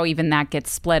too, and how even that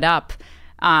gets split up.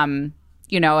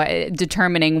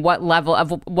 Determining what level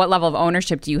of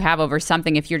ownership do you have over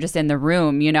something if you're just in the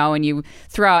room, and you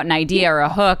throw out an idea or a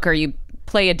hook or you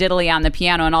play a diddly on the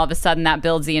piano and all of a sudden that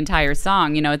builds the entire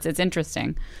song. It's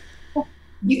interesting.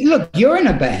 Look, you're in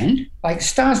a band, like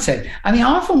Star said. I mean, I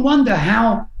often wonder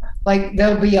how,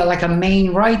 there'll be a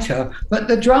main writer, but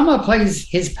the drummer plays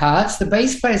his parts, the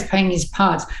bass player's playing his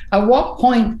parts. At what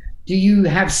point do you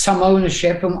have some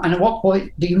ownership, and at what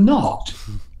point do you not?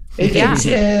 It's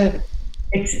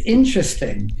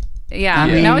interesting. Yeah,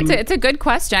 no, it's a good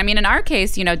question. I mean, in our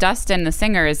case, Dustin, the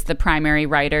singer, is the primary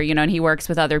writer, and he works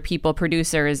with other people,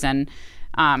 producers, and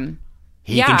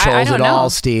he controls it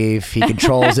all, Steve. He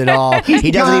controls it all.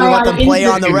 He doesn't even let them play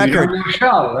on the record.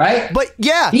 Show, right? But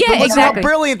listen how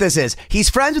brilliant this is. He's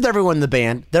friends with everyone in the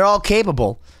band. They're all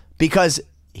capable because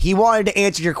he wanted to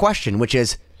answer your question, which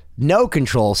is no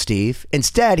control, Steve.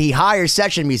 Instead, he hires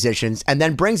session musicians and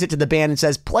then brings it to the band and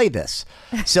says, play this.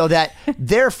 So that,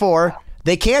 therefore,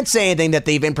 they can't say anything that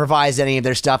they've improvised any of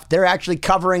their stuff. They're actually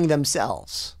covering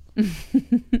themselves.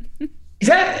 Is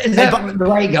that the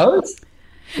way it goes?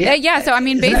 Yeah. So I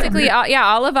mean, basically,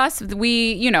 all of us,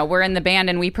 we're in the band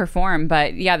and we perform.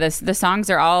 But yeah, the songs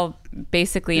are all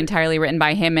basically entirely written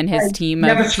by him and his team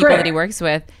of people that he works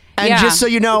with. And just so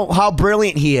you know how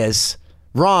brilliant he is,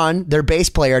 Ron, their bass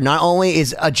player, not only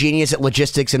is a genius at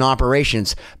logistics and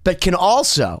operations, but can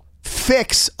also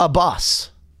fix a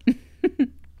bus.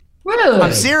 Really?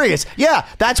 I'm serious. Yeah,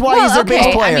 that's why he's their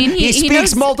bass player. I mean, he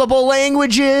speaks multiple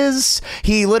languages.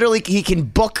 He can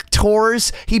book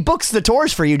tours. He books the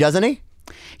tours for you, doesn't he?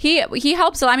 He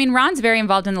helps. I mean, Ron's very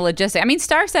involved in the logistics. I mean,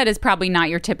 Starset is probably not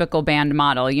your typical band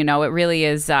model. It really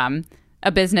is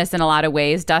a business in a lot of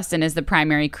ways. Dustin is the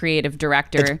primary creative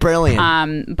director. It's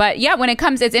brilliant. But yeah, when it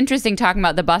comes, it's interesting talking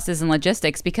about the buses and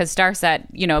logistics because Starset,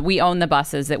 we own the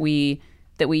buses that we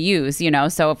use,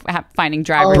 so finding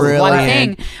drivers is one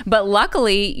thing. But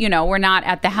luckily, we're not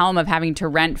at the helm of having to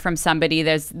rent from somebody.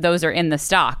 Those are in the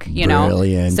stock,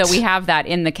 Brilliant. So we have that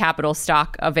in the capital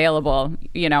stock available,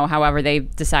 however they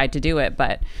decide to do it.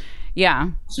 But yeah,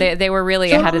 they were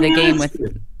really ahead of the game with.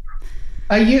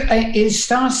 Is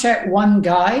Starset one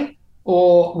guy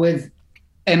or with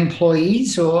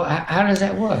employees, or how does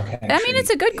that work? Actually? I mean, it's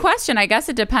a good question. I guess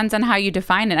it depends on how you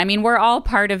define it. I mean, we're all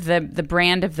part of the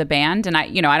brand of the band, and I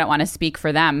don't want to speak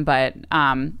for them, but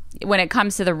when it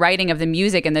comes to the writing of the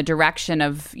music and the direction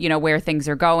of where things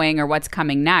are going or what's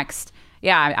coming next,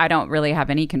 I don't really have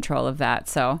any control of that.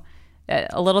 So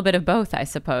a little bit of both, I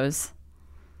suppose.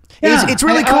 Yeah, it's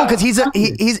really cool because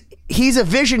he's a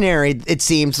visionary. It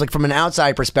seems like from an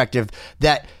outside perspective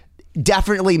that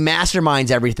definitely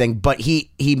masterminds everything, but he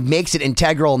makes it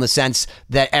integral in the sense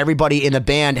that everybody in the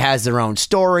band has their own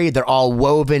story. They're all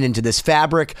woven into this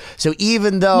fabric. So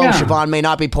even though Siobhan may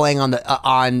not be playing on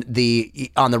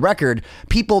the record,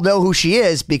 people know who she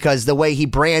is because the way he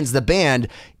brands the band.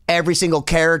 Every single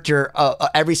character,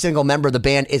 every single member of the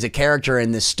band is a character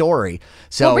in this story.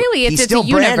 So really, it's a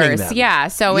universe. Yeah.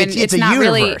 So it's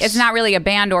not really a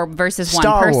band or versus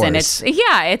Star one person. Wars.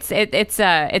 It's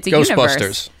a Ghostbusters.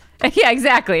 Universe. Yeah,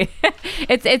 exactly.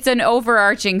 It's an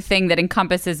overarching thing that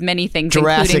encompasses many things,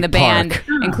 including the band,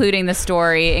 including the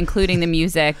story, including the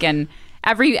music, and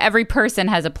every person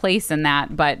has a place in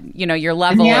that. But your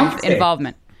level of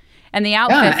involvement and the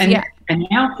outfits, and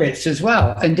the outfits as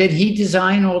well. And did he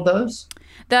design all those?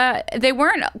 They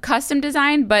weren't custom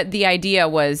designed, but the idea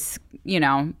was,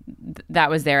 that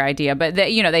was their idea. But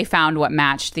they found what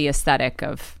matched the aesthetic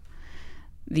of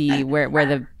the where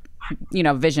the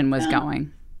vision was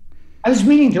going. I was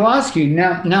meaning to ask you.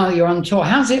 Now you're on tour.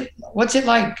 What's it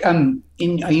like? Are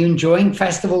you enjoying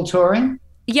festival touring?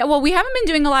 Yeah, well, we haven't been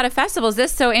doing a lot of festivals.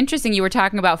 This is so interesting. You were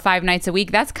talking about 5 nights a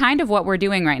week. That's kind of what we're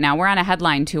doing right now. We're on a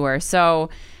headline tour. So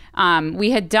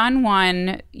we had done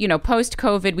one,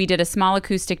 post-COVID. We did a small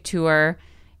acoustic tour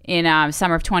in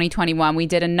summer of 2021. We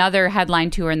did another headline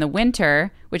tour in the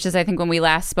winter, which is, I think, when we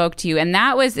last spoke to you. And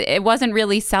it wasn't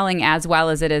really selling as well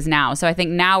as it is now. So I think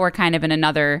now we're kind of in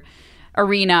another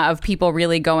arena of people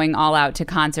really going all out to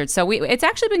concerts. So it's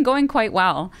actually been going quite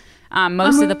well.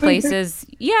 Most of the places,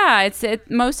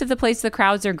 most of the places, the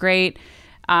crowds are great.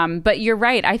 But you're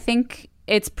right. I think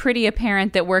it's pretty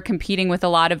apparent that we're competing with a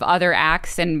lot of other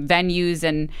acts and venues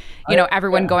and,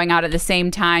 everyone going out at the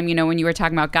same time. When you were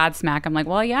talking about Godsmack, I'm like,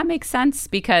 well, yeah, it makes sense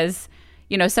because,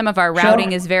 some of our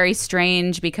routing is very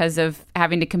strange because of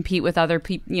having to compete with other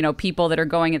people that are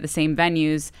going at the same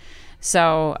venues.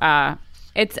 So I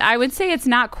would say it's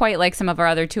not quite like some of our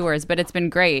other tours, but it's been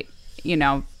great.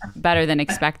 Better than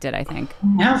expected, I think.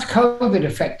 How's COVID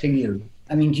affecting you?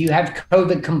 I mean, do you have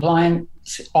COVID compliant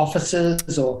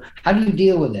officers, or how do you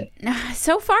deal with it?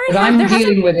 So far, I'm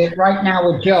dealing with it right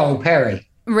now with Joe Perry.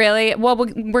 Really? Well,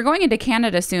 we're going into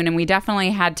Canada soon, and we definitely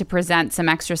had to present some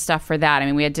extra stuff for that. I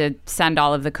mean, we had to send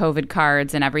all of the COVID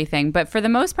cards and everything. But for the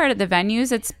most part at the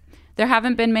venues, there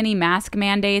haven't been many mask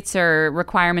mandates or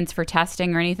requirements for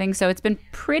testing or anything. So it's been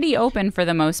pretty open for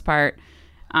the most part.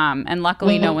 And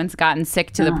luckily, no one's gotten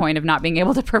sick to the point of not being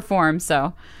able to perform.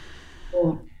 So,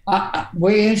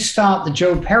 we start the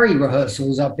Joe Perry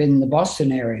rehearsals up in the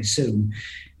Boston area soon,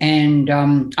 and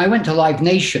I went to Live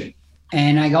Nation,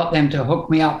 and I got them to hook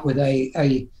me up with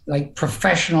a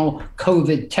professional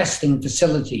COVID testing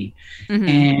facility,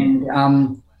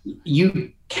 and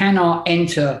you cannot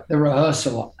enter the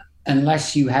rehearsal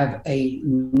unless you have a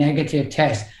negative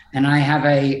test. And I have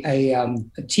a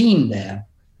team there.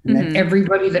 And then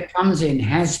everybody that comes in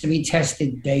has to be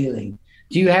tested daily.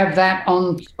 Do you have that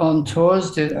on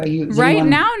tours? Right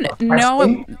now,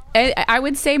 no. I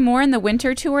would say more in the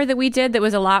winter tour that we did that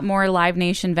was a lot more Live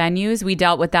Nation venues. We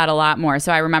dealt with that a lot more.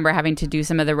 So I remember having to do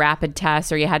some of the rapid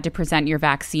tests, or you had to present your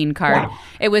vaccine card.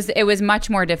 Yeah. It was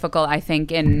much more difficult, I think,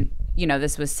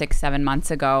 this was 6-7 months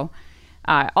ago.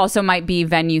 Also might be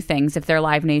venue things. If they're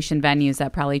Live Nation venues,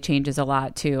 that probably changes a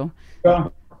lot too. Yeah.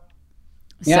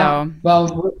 Yeah, so,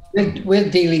 well, we're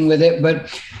dealing with it,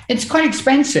 but it's quite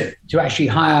expensive to actually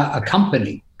hire a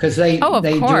company because they do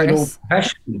it all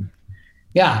professionally.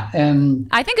 Yeah.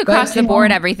 I think across the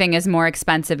board, everything is more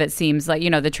expensive, it seems. Like,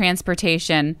 the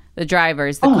transportation, the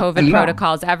drivers, the COVID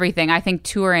protocols, everything. I think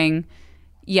touring,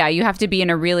 you have to be in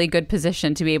a really good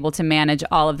position to be able to manage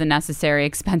all of the necessary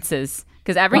expenses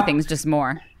because everything's just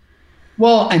more.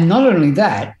 Well, and not only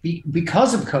that,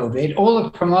 because of COVID, all the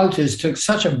promoters took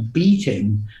such a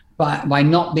beating by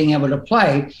not being able to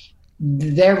play.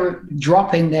 They're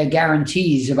dropping their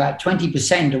guarantees about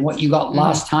 20% of what you got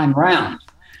last time round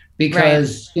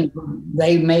because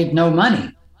they made no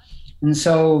money. And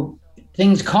so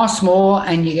things cost more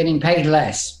and you're getting paid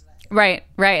less. Right.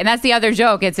 And that's the other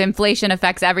joke. It's inflation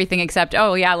affects everything except,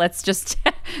 let's just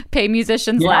pay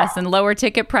musicians less and lower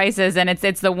ticket prices. And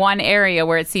it's the one area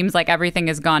where it seems like everything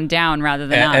has gone down rather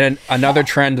than up. And another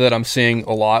trend that I'm seeing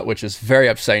a lot, which is very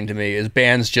upsetting to me, is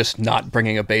bands just not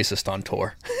bringing a bassist on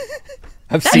tour.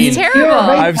 That's terrible.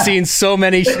 I've seen so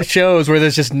many shows where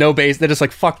there's just no bass. They're just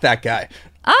like, fuck that guy.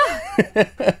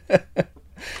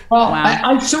 Well, wow.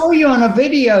 I saw you on a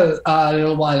video a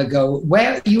little while ago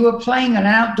where you were playing an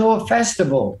outdoor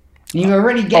festival. You were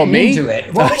already getting into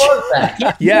it. What was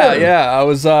that? Yeah. I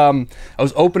was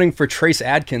opening for Trace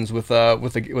Adkins with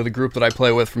a group that I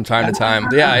play with from time to time.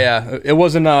 Yeah. It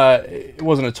wasn't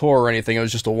a tour or anything. It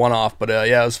was just a one-off. But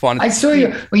it was fun. I saw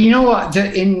you. Well, you know what?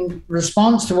 In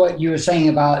response to what you were saying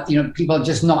about people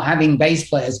just not having bass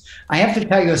players, I have to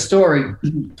tell you a story.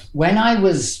 When I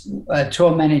was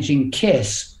tour managing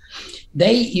Kiss,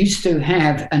 they used to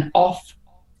have an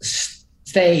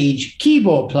off-stage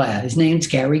keyboard player. His name's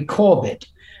Gary Corbett.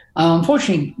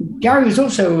 Unfortunately, Gary was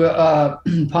also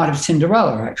part of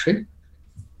Cinderella, actually.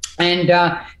 And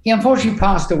he unfortunately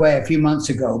passed away a few months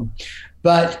ago.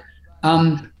 But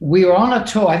we were on a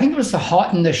tour. I think it was the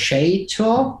Hot in the Shade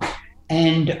tour.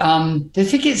 And the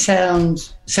ticket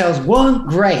sales weren't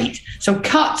great. So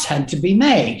cuts had to be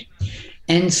made.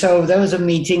 And so there was a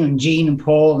meeting, and Gene and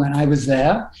Paul and I was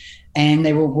there. And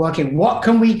they were working, what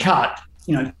can we cut?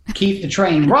 Keep the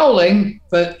train rolling.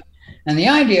 And the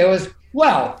idea was,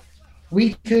 well,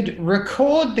 we could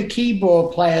record the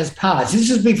keyboard player's parts. This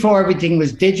is before everything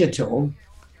was digital.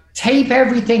 Tape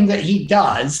everything that he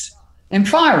does and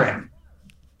fire him.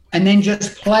 And then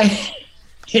just play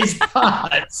his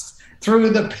parts through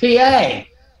the PA.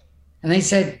 And they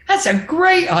said, that's a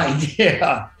great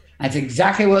idea. That's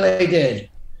exactly what they did.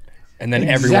 And then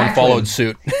everyone followed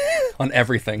suit on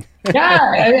everything.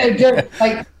 Yeah,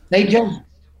 they just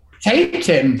taped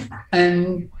him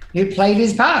and he played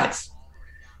his parts.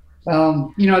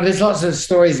 There's lots of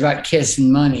stories about Kiss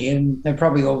and money, and they're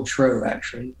probably all true,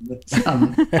 actually. But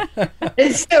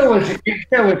it still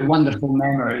was wonderful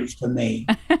memories for me.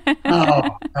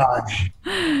 Oh gosh.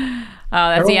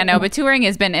 But touring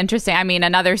has been interesting. I mean,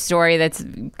 another story that's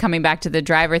coming back to the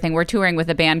driver thing. We're touring with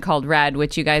a band called Red,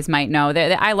 which you guys might know.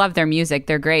 I love their music;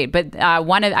 they're great. But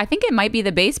I think it might be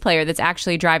the bass player that's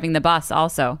actually driving the bus,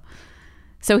 also.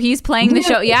 So he's playing the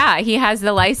show. Yeah, he has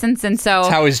the license, and so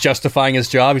that's how he's justifying his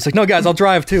job. He's like, "No, guys, I'll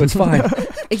drive too. It's fine."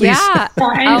 Yeah.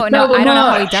 Oh no, I don't know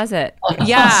how he does it.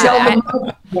 Yeah,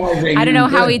 I don't know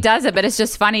how he does it, but it's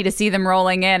just funny to see them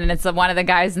rolling in, and it's one of the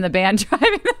guys in the band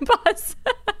driving the bus.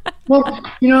 Well,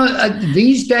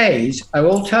 these days, I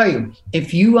will tell you,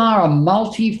 if you are a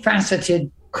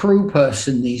multifaceted crew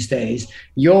person these days,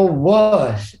 your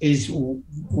worth is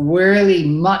really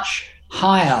much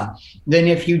higher than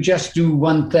if you just do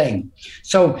one thing.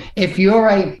 So if you're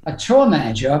a tour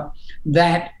manager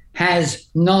that has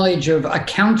knowledge of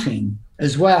accounting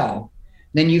as well,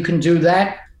 then you can do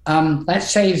that. That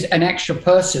saves an extra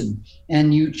person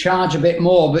and you charge a bit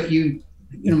more, but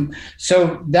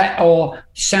so that, or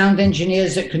sound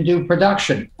engineers that can do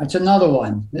production. That's another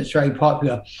one that's very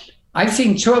popular. I've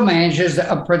seen tour managers that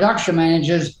are production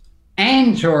managers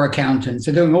and tour accountants.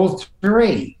 They're doing all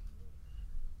three.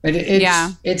 But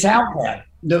it's out there.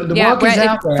 The work is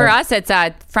out there. For us, it's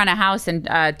front of house and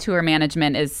tour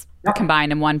management is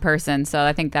combined in one person. So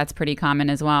I think that's pretty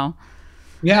common as well.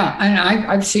 Yeah, and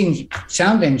I've seen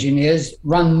sound engineers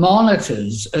run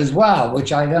monitors as well,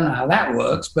 which I don't know how that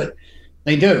works, but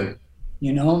they do,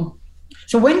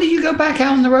 So when do you go back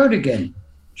out on the road again,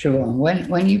 Siobhan?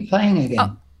 When are you playing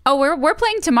again? Oh, we're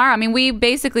playing tomorrow. I mean, we've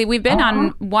been on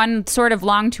one sort of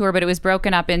long tour, but it was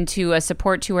broken up into a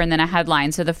support tour and then a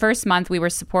headline. So the first month we were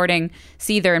supporting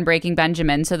Seether and Breaking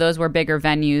Benjamin. So those were bigger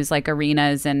venues like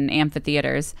arenas and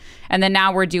amphitheaters. And then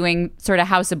now we're doing sort of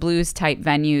House of Blues type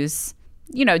venues,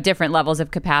 different levels of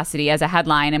capacity as a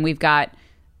headline. And we've got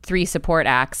 3 support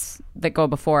acts that go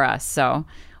before us. So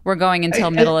we're going until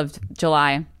middle of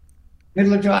July.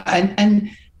 Middle of July.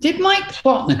 And did Mike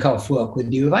Plotnikoff work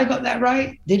with you? Have I got that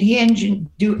right? Did he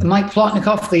Mike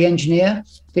Plotnikoff, the engineer?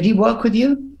 Did he work with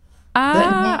you?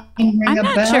 I'm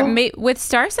not sure. With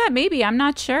Starset, maybe. I'm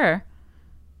not sure.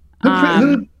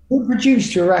 Who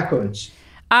produced your records?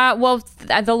 Some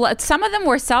of them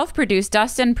were self-produced.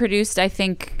 Dustin produced, I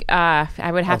think.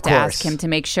 I would have to ask him to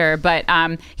make sure. But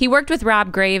he worked with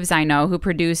Rob Graves, I know, who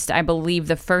produced, I believe,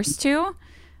 the first 2.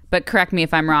 But correct me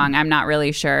if I'm wrong. I'm not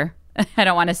really sure. I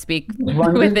don't want to speak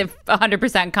with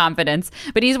 100% confidence,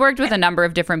 but he's worked with a number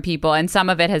of different people, and some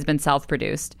of it has been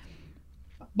self-produced.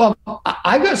 Well,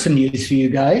 I got some news for you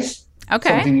guys.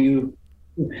 Okay.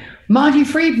 Marty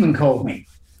Friedman called me.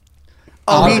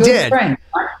 Oh, he did? Friend.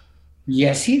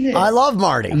 Yes, he did. I love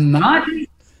Marty. Marty?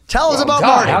 Tell us about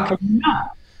Marty. How can you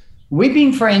not? We've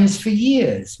been friends for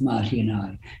years, Marty and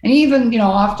I. And even,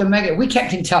 after Mega, we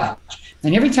kept in touch.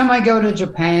 And every time I go to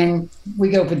Japan, we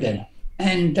go for dinner.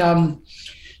 And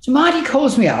so Marty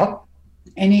calls me up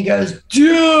and he goes,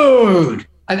 dude,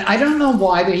 I don't know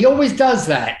why, but he always does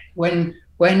that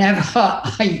whenever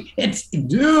it's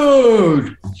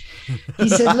dude. He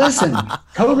said, listen,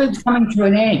 COVID's coming to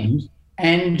an end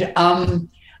and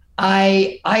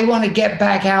I want to get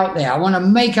back out there. I want to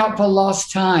make up for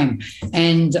lost time.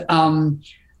 And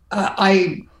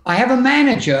I have a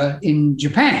manager in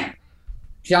Japan.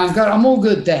 So I'm all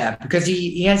good there because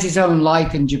he has his own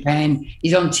life in Japan.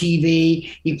 He's on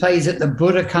TV. He plays at the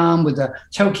Budokan with the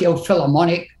Tokyo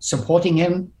Philharmonic supporting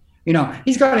him.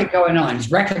 He's got it going on. He's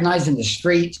recognized in the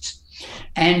streets.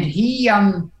 And he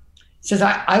says,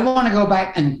 I want to go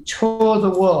back and tour the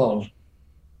world.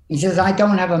 He says, I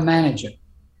don't have a manager.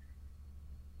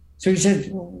 So he said,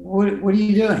 what are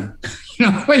you doing?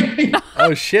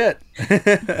 Oh, shit.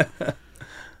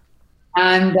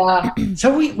 And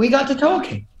so we got to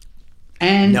talking.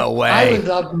 And no way. I would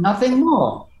love nothing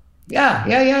more.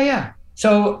 Yeah.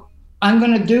 So I'm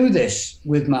going to do this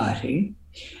with Marty.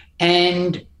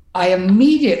 And I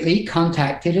immediately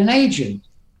contacted an agent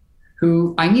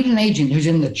I need an agent who's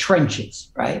in the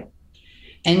trenches, right?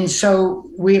 And so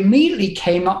we immediately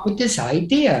came up with this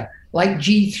idea, like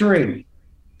G3.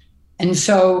 And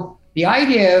so the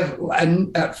idea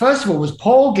of, first of all, was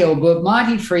Paul Gilbert,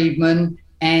 Marty Friedman,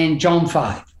 and John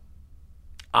Five.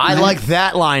 I like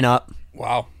that lineup.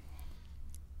 Wow.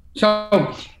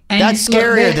 So that's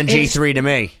scarier than G3 to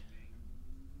me.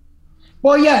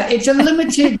 Well, yeah, it's a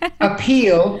limited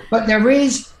appeal, but there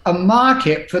is a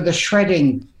market for the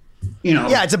shredding,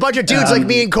 Yeah, it's a bunch of dudes like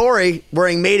me and Corey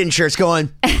wearing Maiden shirts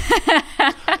going,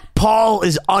 Paul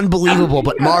is unbelievable,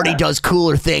 but Marty does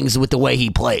cooler things with the way he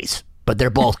plays. But they're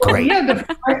both great. Yeah,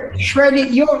 the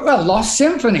shredding, Lost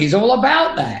Symphony is all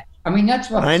about that. I mean, that's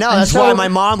what I know. That's why my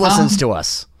mom listens to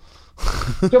us.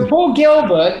 So Paul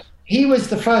Gilbert, he was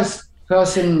the first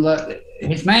person that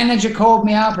his manager called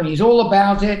me up and he's all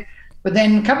about it. But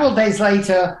then a couple of days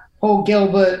later, Paul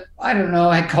Gilbert, I don't know,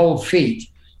 had cold feet.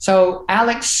 So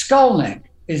Alex Skolnick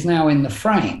is now in the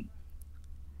frame.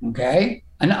 Okay?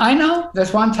 And I know,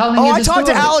 that's why I'm telling you. I talked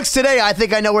to Alex today. I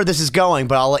think I know where this is going,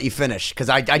 but I'll let you finish because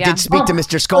I did speak to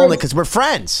Mr. Skolnick because we're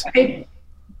friends.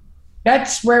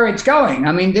 That's where it's going.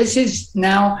 I mean, this is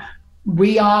now,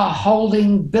 we are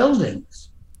holding buildings.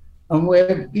 And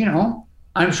we're,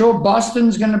 I'm sure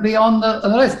Boston's going to be on the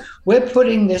list. We're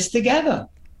putting this together.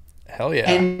 Hell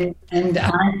yeah. And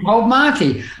I told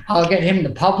Marty, I'll get him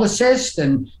the publicist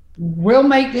and we'll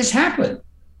make this happen.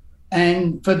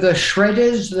 And for the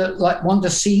shredders that want to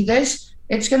see this,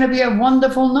 it's going to be a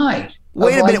wonderful night.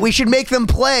 Wait a minute, we should make them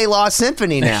play Lost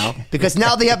Symphony now because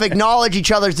now they have acknowledged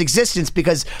each other's existence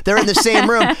because they're in the same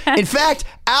room. In fact,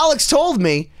 Alex told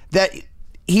me that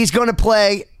he's going to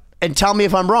play, and tell me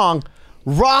if I'm wrong,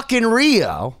 Rock in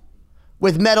Rio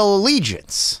with Metal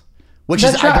Allegiance, which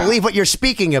is, I believe, what you're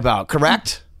speaking about,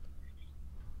 correct?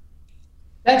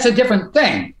 That's a different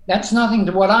thing. That's nothing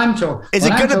to what I'm talking. Is it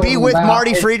going to be with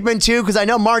Marty Friedman too? Because I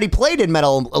know Marty played in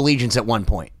Metal Allegiance at one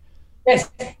point.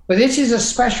 Yes, but this is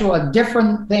a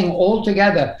different thing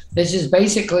altogether. This is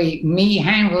basically me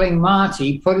handling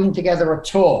Marty, putting together a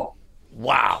tour.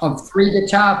 Wow. Of 3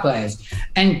 guitar players.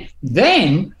 And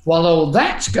then, while all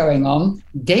that's going on,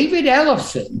 David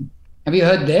Ellefson, have you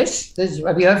heard this?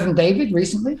 Have you heard from David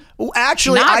recently? Well,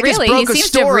 actually, Not just really. broke He a seems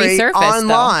to have story resurfaced,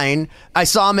 online. I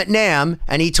saw him at NAMM,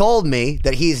 and he told me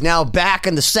that he's now back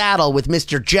in the saddle with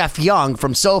Mr. Jeff Young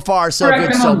from So Far, So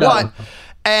Good, So What.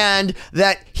 And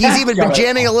that he's even been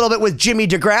jamming a little bit with Jimmy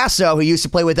DeGrasso, who used to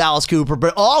play with Alice Cooper,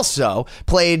 but also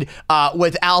played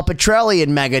with Al Pitrelli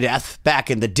in Megadeth back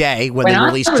in the day when they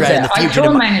released Dread and the Fugitive.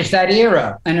 I managed that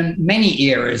era and many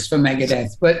eras for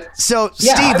Megadeth. But so,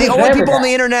 Steve, the only people on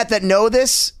the internet that know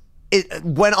this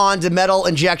went on to Metal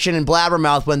Injection and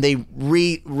Blabbermouth when they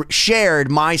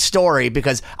shared my story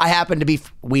because I happened to be,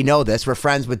 we know this, we're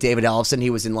friends with David Ellefson. He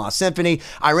was in Lost Symphony.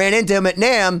 I ran into him at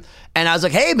NAMM and I was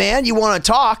like, hey man, you want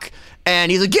to talk?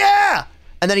 And he's like, yeah.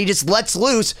 And then he just lets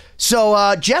loose.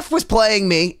 So Jeff was playing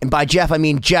me, and by Jeff I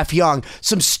mean Jeff Young,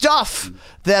 some stuff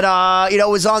that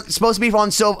was supposed to be on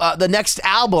the next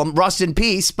album, Rust in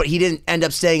Peace, but he didn't end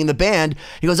up staying in the band.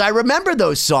 He goes, I remember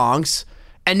those songs,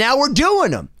 and now we're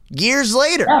doing them. Years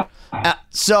later.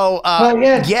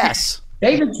 Yes.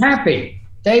 David's happy.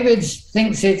 David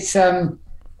thinks it's,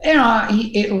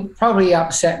 it'll probably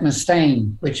upset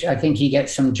Mustaine, which I think he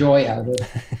gets some joy out of.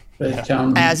 But,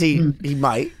 as he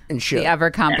might and should. The ever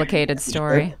complicated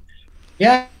story.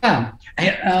 Yeah.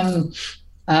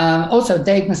 Also,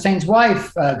 Dave Mustaine's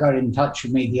wife got in touch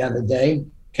with me the other day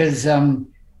because I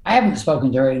haven't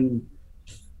spoken to her in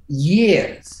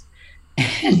years.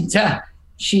 And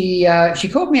she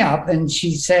called me up and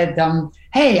she said,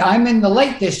 hey, I'm in the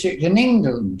Lake District in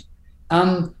England.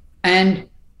 And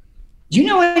do you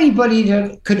know anybody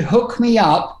that could hook me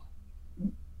up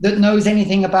that knows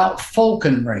anything about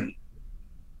falconry?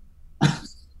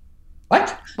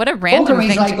 What? What a random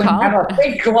thing like to when call. you have a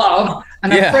big glove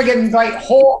and a friggin' great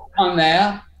hawk on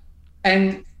there.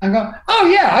 And I go, oh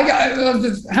yeah, I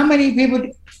got, how many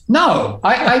people? No,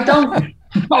 I don't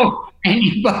know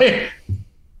anybody.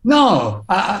 No.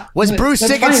 Was Bruce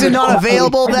Dickinson not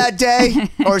available that day,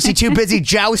 or is he too busy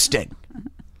jousting?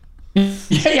 It's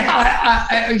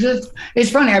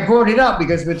funny. I brought it up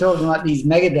because we're talking about these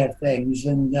Megadeth things,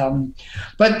 and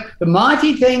but the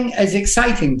Marty thing is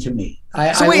exciting to me.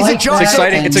 It's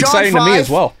exciting. It's exciting to me as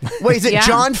well. Wait, is it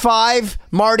John 5,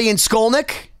 Marty, and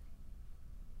Skolnick?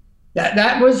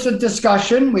 That was a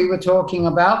discussion we were talking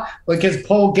about because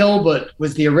Paul Gilbert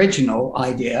was the original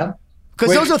idea.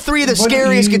 Because those are 3 of the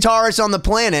scariest guitarists on the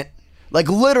planet. Like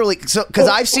literally, because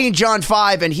I've seen John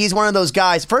 5 and he's one of those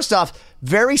guys. First off,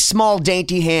 very small,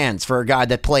 dainty hands for a guy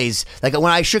that plays. Like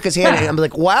when I shook his hand, I'm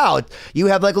like, wow, you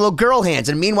have like little girl hands.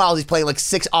 And meanwhile, he's playing like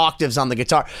 6 octaves on the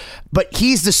guitar. But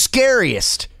he's the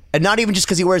scariest. And not even just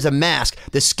because he wears a mask.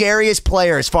 The scariest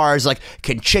player as far as like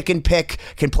can chicken pick,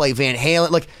 can play Van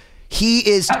Halen. Like He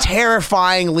is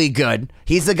terrifyingly good.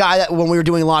 He's the guy that when we were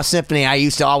doing Lost Symphony, I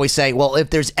used to always say, well, if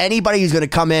there's anybody who's going to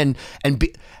come in and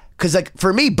be, because like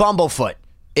for me, Bumblefoot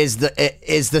is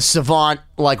the savant,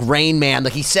 like Rain Man.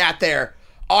 Like he sat there.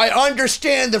 I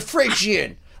understand the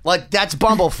Phrygian. Like that's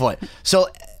Bumblefoot. So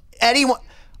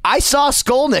I saw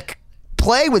Skolnick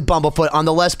play with Bumblefoot on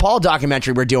the Les Paul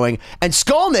documentary we're doing, and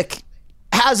Skolnick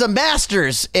has a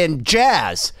master's in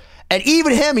jazz, and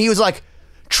even him, he was like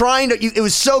it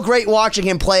was so great watching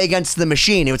him play against the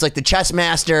machine. It was like the chess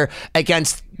master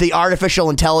against the artificial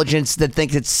intelligence that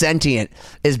thinks it's sentient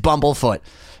is Bumblefoot,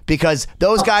 because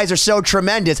those guys are so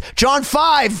tremendous. John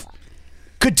 5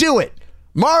 could do it.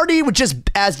 Marty would just,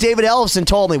 as David Ellison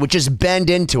told me, would just bend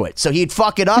into it. So he'd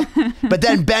fuck it up, but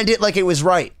then bend it like it was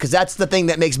right. Because that's the thing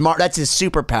that makes that's his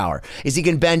superpower, is he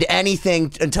can bend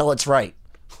anything until it's right.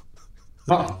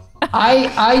 Well,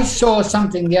 I saw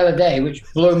something the other day which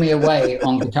blew me away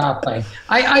on guitar playing.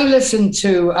 I listened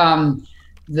to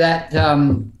that guy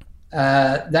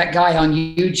on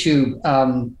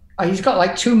YouTube. He's got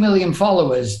like 2 million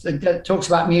followers that talks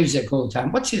about music all the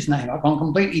time. What's his name? I've gone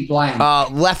completely blank.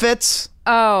 Leffitz?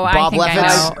 Oh, Bob I think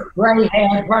Leffitz? I know. Gray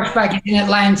hair, brush back in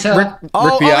Atlanta. Rick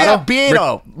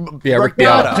Beato. Rick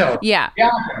Beato. Yeah.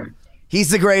 He's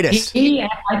the greatest.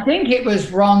 I think it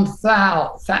was Ron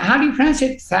Thal. How do you pronounce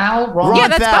it? Thal? Yeah,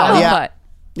 that's Bumblefoot.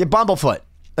 Yeah, Bumblefoot.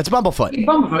 That's Bumblefoot.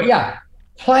 Bumblefoot, yeah.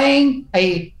 Playing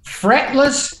a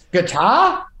fretless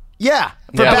guitar? Yeah,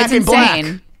 for Back in Black.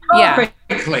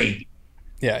 Perfectly.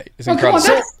 Yeah, it's incredible.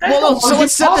 So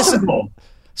let's set this up.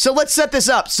 So let's set this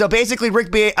up. So basically, Rick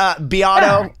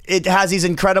Beato, it has these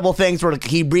incredible things where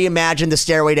he reimagined the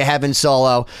Stairway to Heaven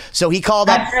solo. So he called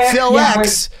up Phil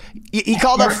X. He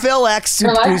called up Phil X,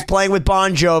 who's playing with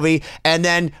Bon Jovi, and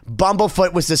then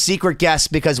Bumblefoot was the secret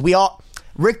guest because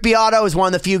Rick Beato is one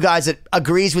of the few guys that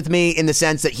agrees with me in the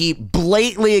sense that he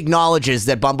blatantly acknowledges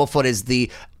that Bumblefoot is the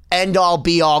end-all,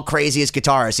 be-all, craziest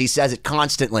guitarist. He says it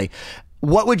constantly.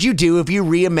 What would you do if you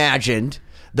reimagined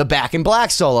the Back in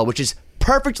Black solo, which is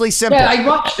perfectly simple? Yeah, I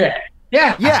watched it.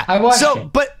 Yeah, I watched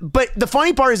it. But the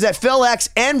funny part is that Phil X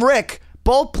and Rick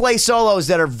both play solos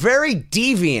that are very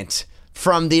deviant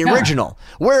from the original.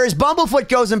 Whereas Bumblefoot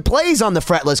goes and plays on the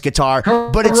fretless guitar,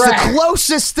 but it's the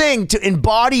closest thing to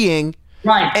embodying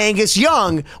Angus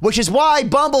Young, which is why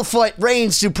Bumblefoot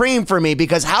reigns supreme for me,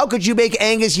 because how could you make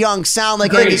Angus Young sound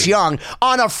like Angus Young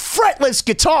on a fretless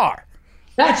guitar?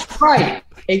 That's right.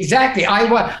 Exactly.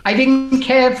 I didn't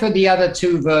care for the other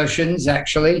two versions,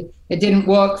 actually. It didn't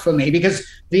work for me because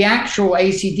the actual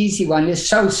AC/DC one is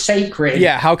so sacred.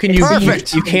 Yeah, how can you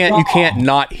you can't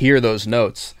not hear those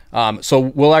notes. So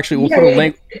we'll put a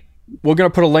link. We're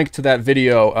going to put a link to that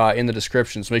video in the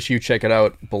description, so make sure you check it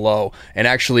out below. And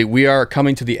actually, we are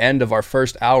coming to the end of our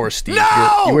first hour, Steve.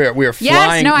 No! We are flying.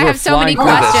 Yes, no, I have so many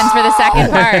questions for the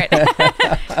second part.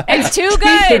 It's too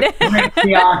good. Rick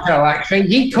Beato, actually,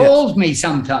 he calls me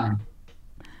sometime.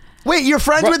 Wait, you're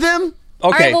friends with him? Okay.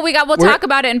 All right, well, we'll talk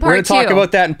about it in part 2. We're going to talk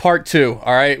about that in part 2.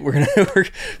 All right,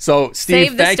 so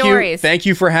Steve, thank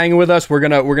you for hanging with us. We're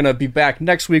gonna be back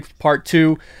next week for part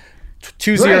 2.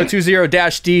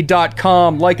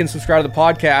 2020-d.com. Like and subscribe to the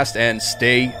podcast and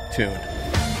stay tuned.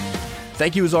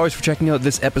 Thank you as always for checking out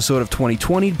this episode of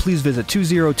 2020. Please visit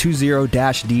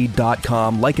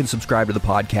 2020-d.com. Like and subscribe to the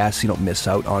podcast so you don't miss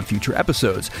out on future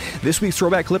episodes. This week's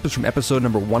throwback clip is from episode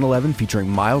number 111 featuring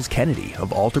Miles Kennedy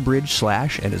of Alter Bridge /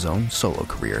 and his own solo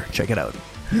career. Check it out.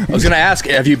 I was going to ask,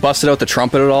 have you busted out the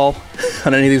trumpet at all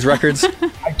on any of these records?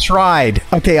 I tried.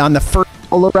 Okay, on the first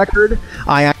solo record,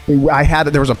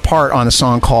 there was a part on a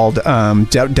song called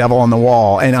Devil on the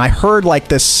Wall, and I heard like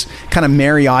this kind of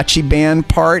mariachi band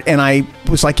part, and I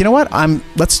was like, you know what,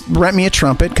 let's rent me a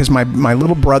trumpet, because my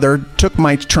little brother took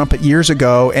my trumpet years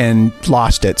ago and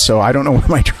lost it, so I don't know where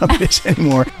my trumpet is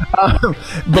anymore.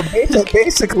 But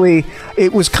basically,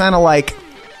 it was kind of like,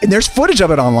 and there's footage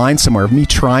of it online somewhere of me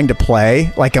trying to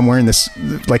play, like I'm wearing this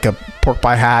like a pork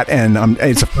pie hat, and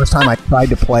it's the first time I tried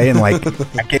to play in like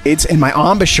decades. And my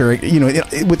embouchure,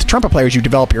 with the trumpet players, you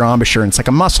develop your embouchure, and it's like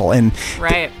a muscle, and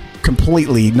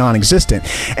completely non-existent.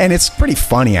 And it's pretty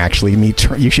funny, actually.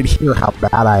 You should hear how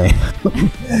bad I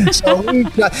am. So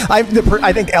I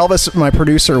think Elvis, my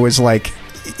producer, was like,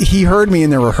 he heard me in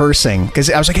there rehearsing, because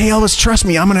I was like, "Hey Elvis, trust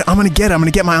me, I'm gonna get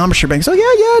my embouchure back." So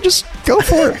yeah, just go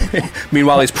for it.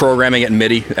 Meanwhile, he's programming it in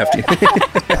MIDI after.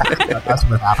 That's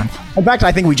what happened. In fact,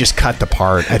 I think we just cut the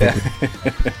part. I think.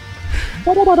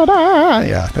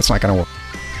 Yeah, that's not gonna work.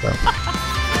 So.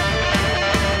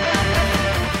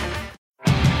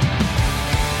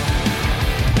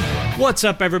 What's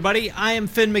up, everybody? I am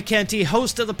Finn McKenty,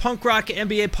 host of the Punk Rock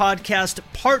NBA podcast,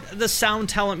 part of the Sound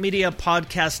Talent Media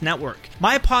podcast network.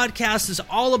 My podcast is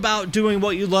all about doing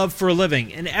what you love for a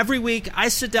living, and every week I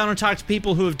sit down and talk to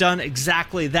people who have done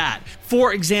exactly that.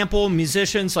 For example,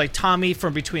 musicians like Tommy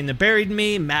from Between the Buried and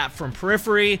Me, Matt from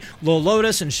Periphery, Lil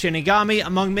Lotus and Shinigami,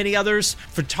 among many others,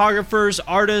 photographers,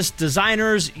 artists,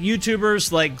 designers,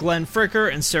 YouTubers like Glenn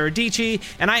Fricker and Sarah Dici,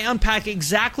 and I unpack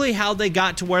exactly how they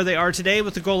got to where they are today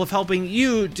with the goal of helping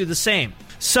you do the same.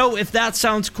 So if that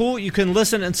sounds cool, you can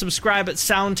listen and subscribe at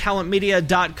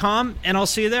soundtalentmedia.com, and I'll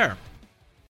see you there.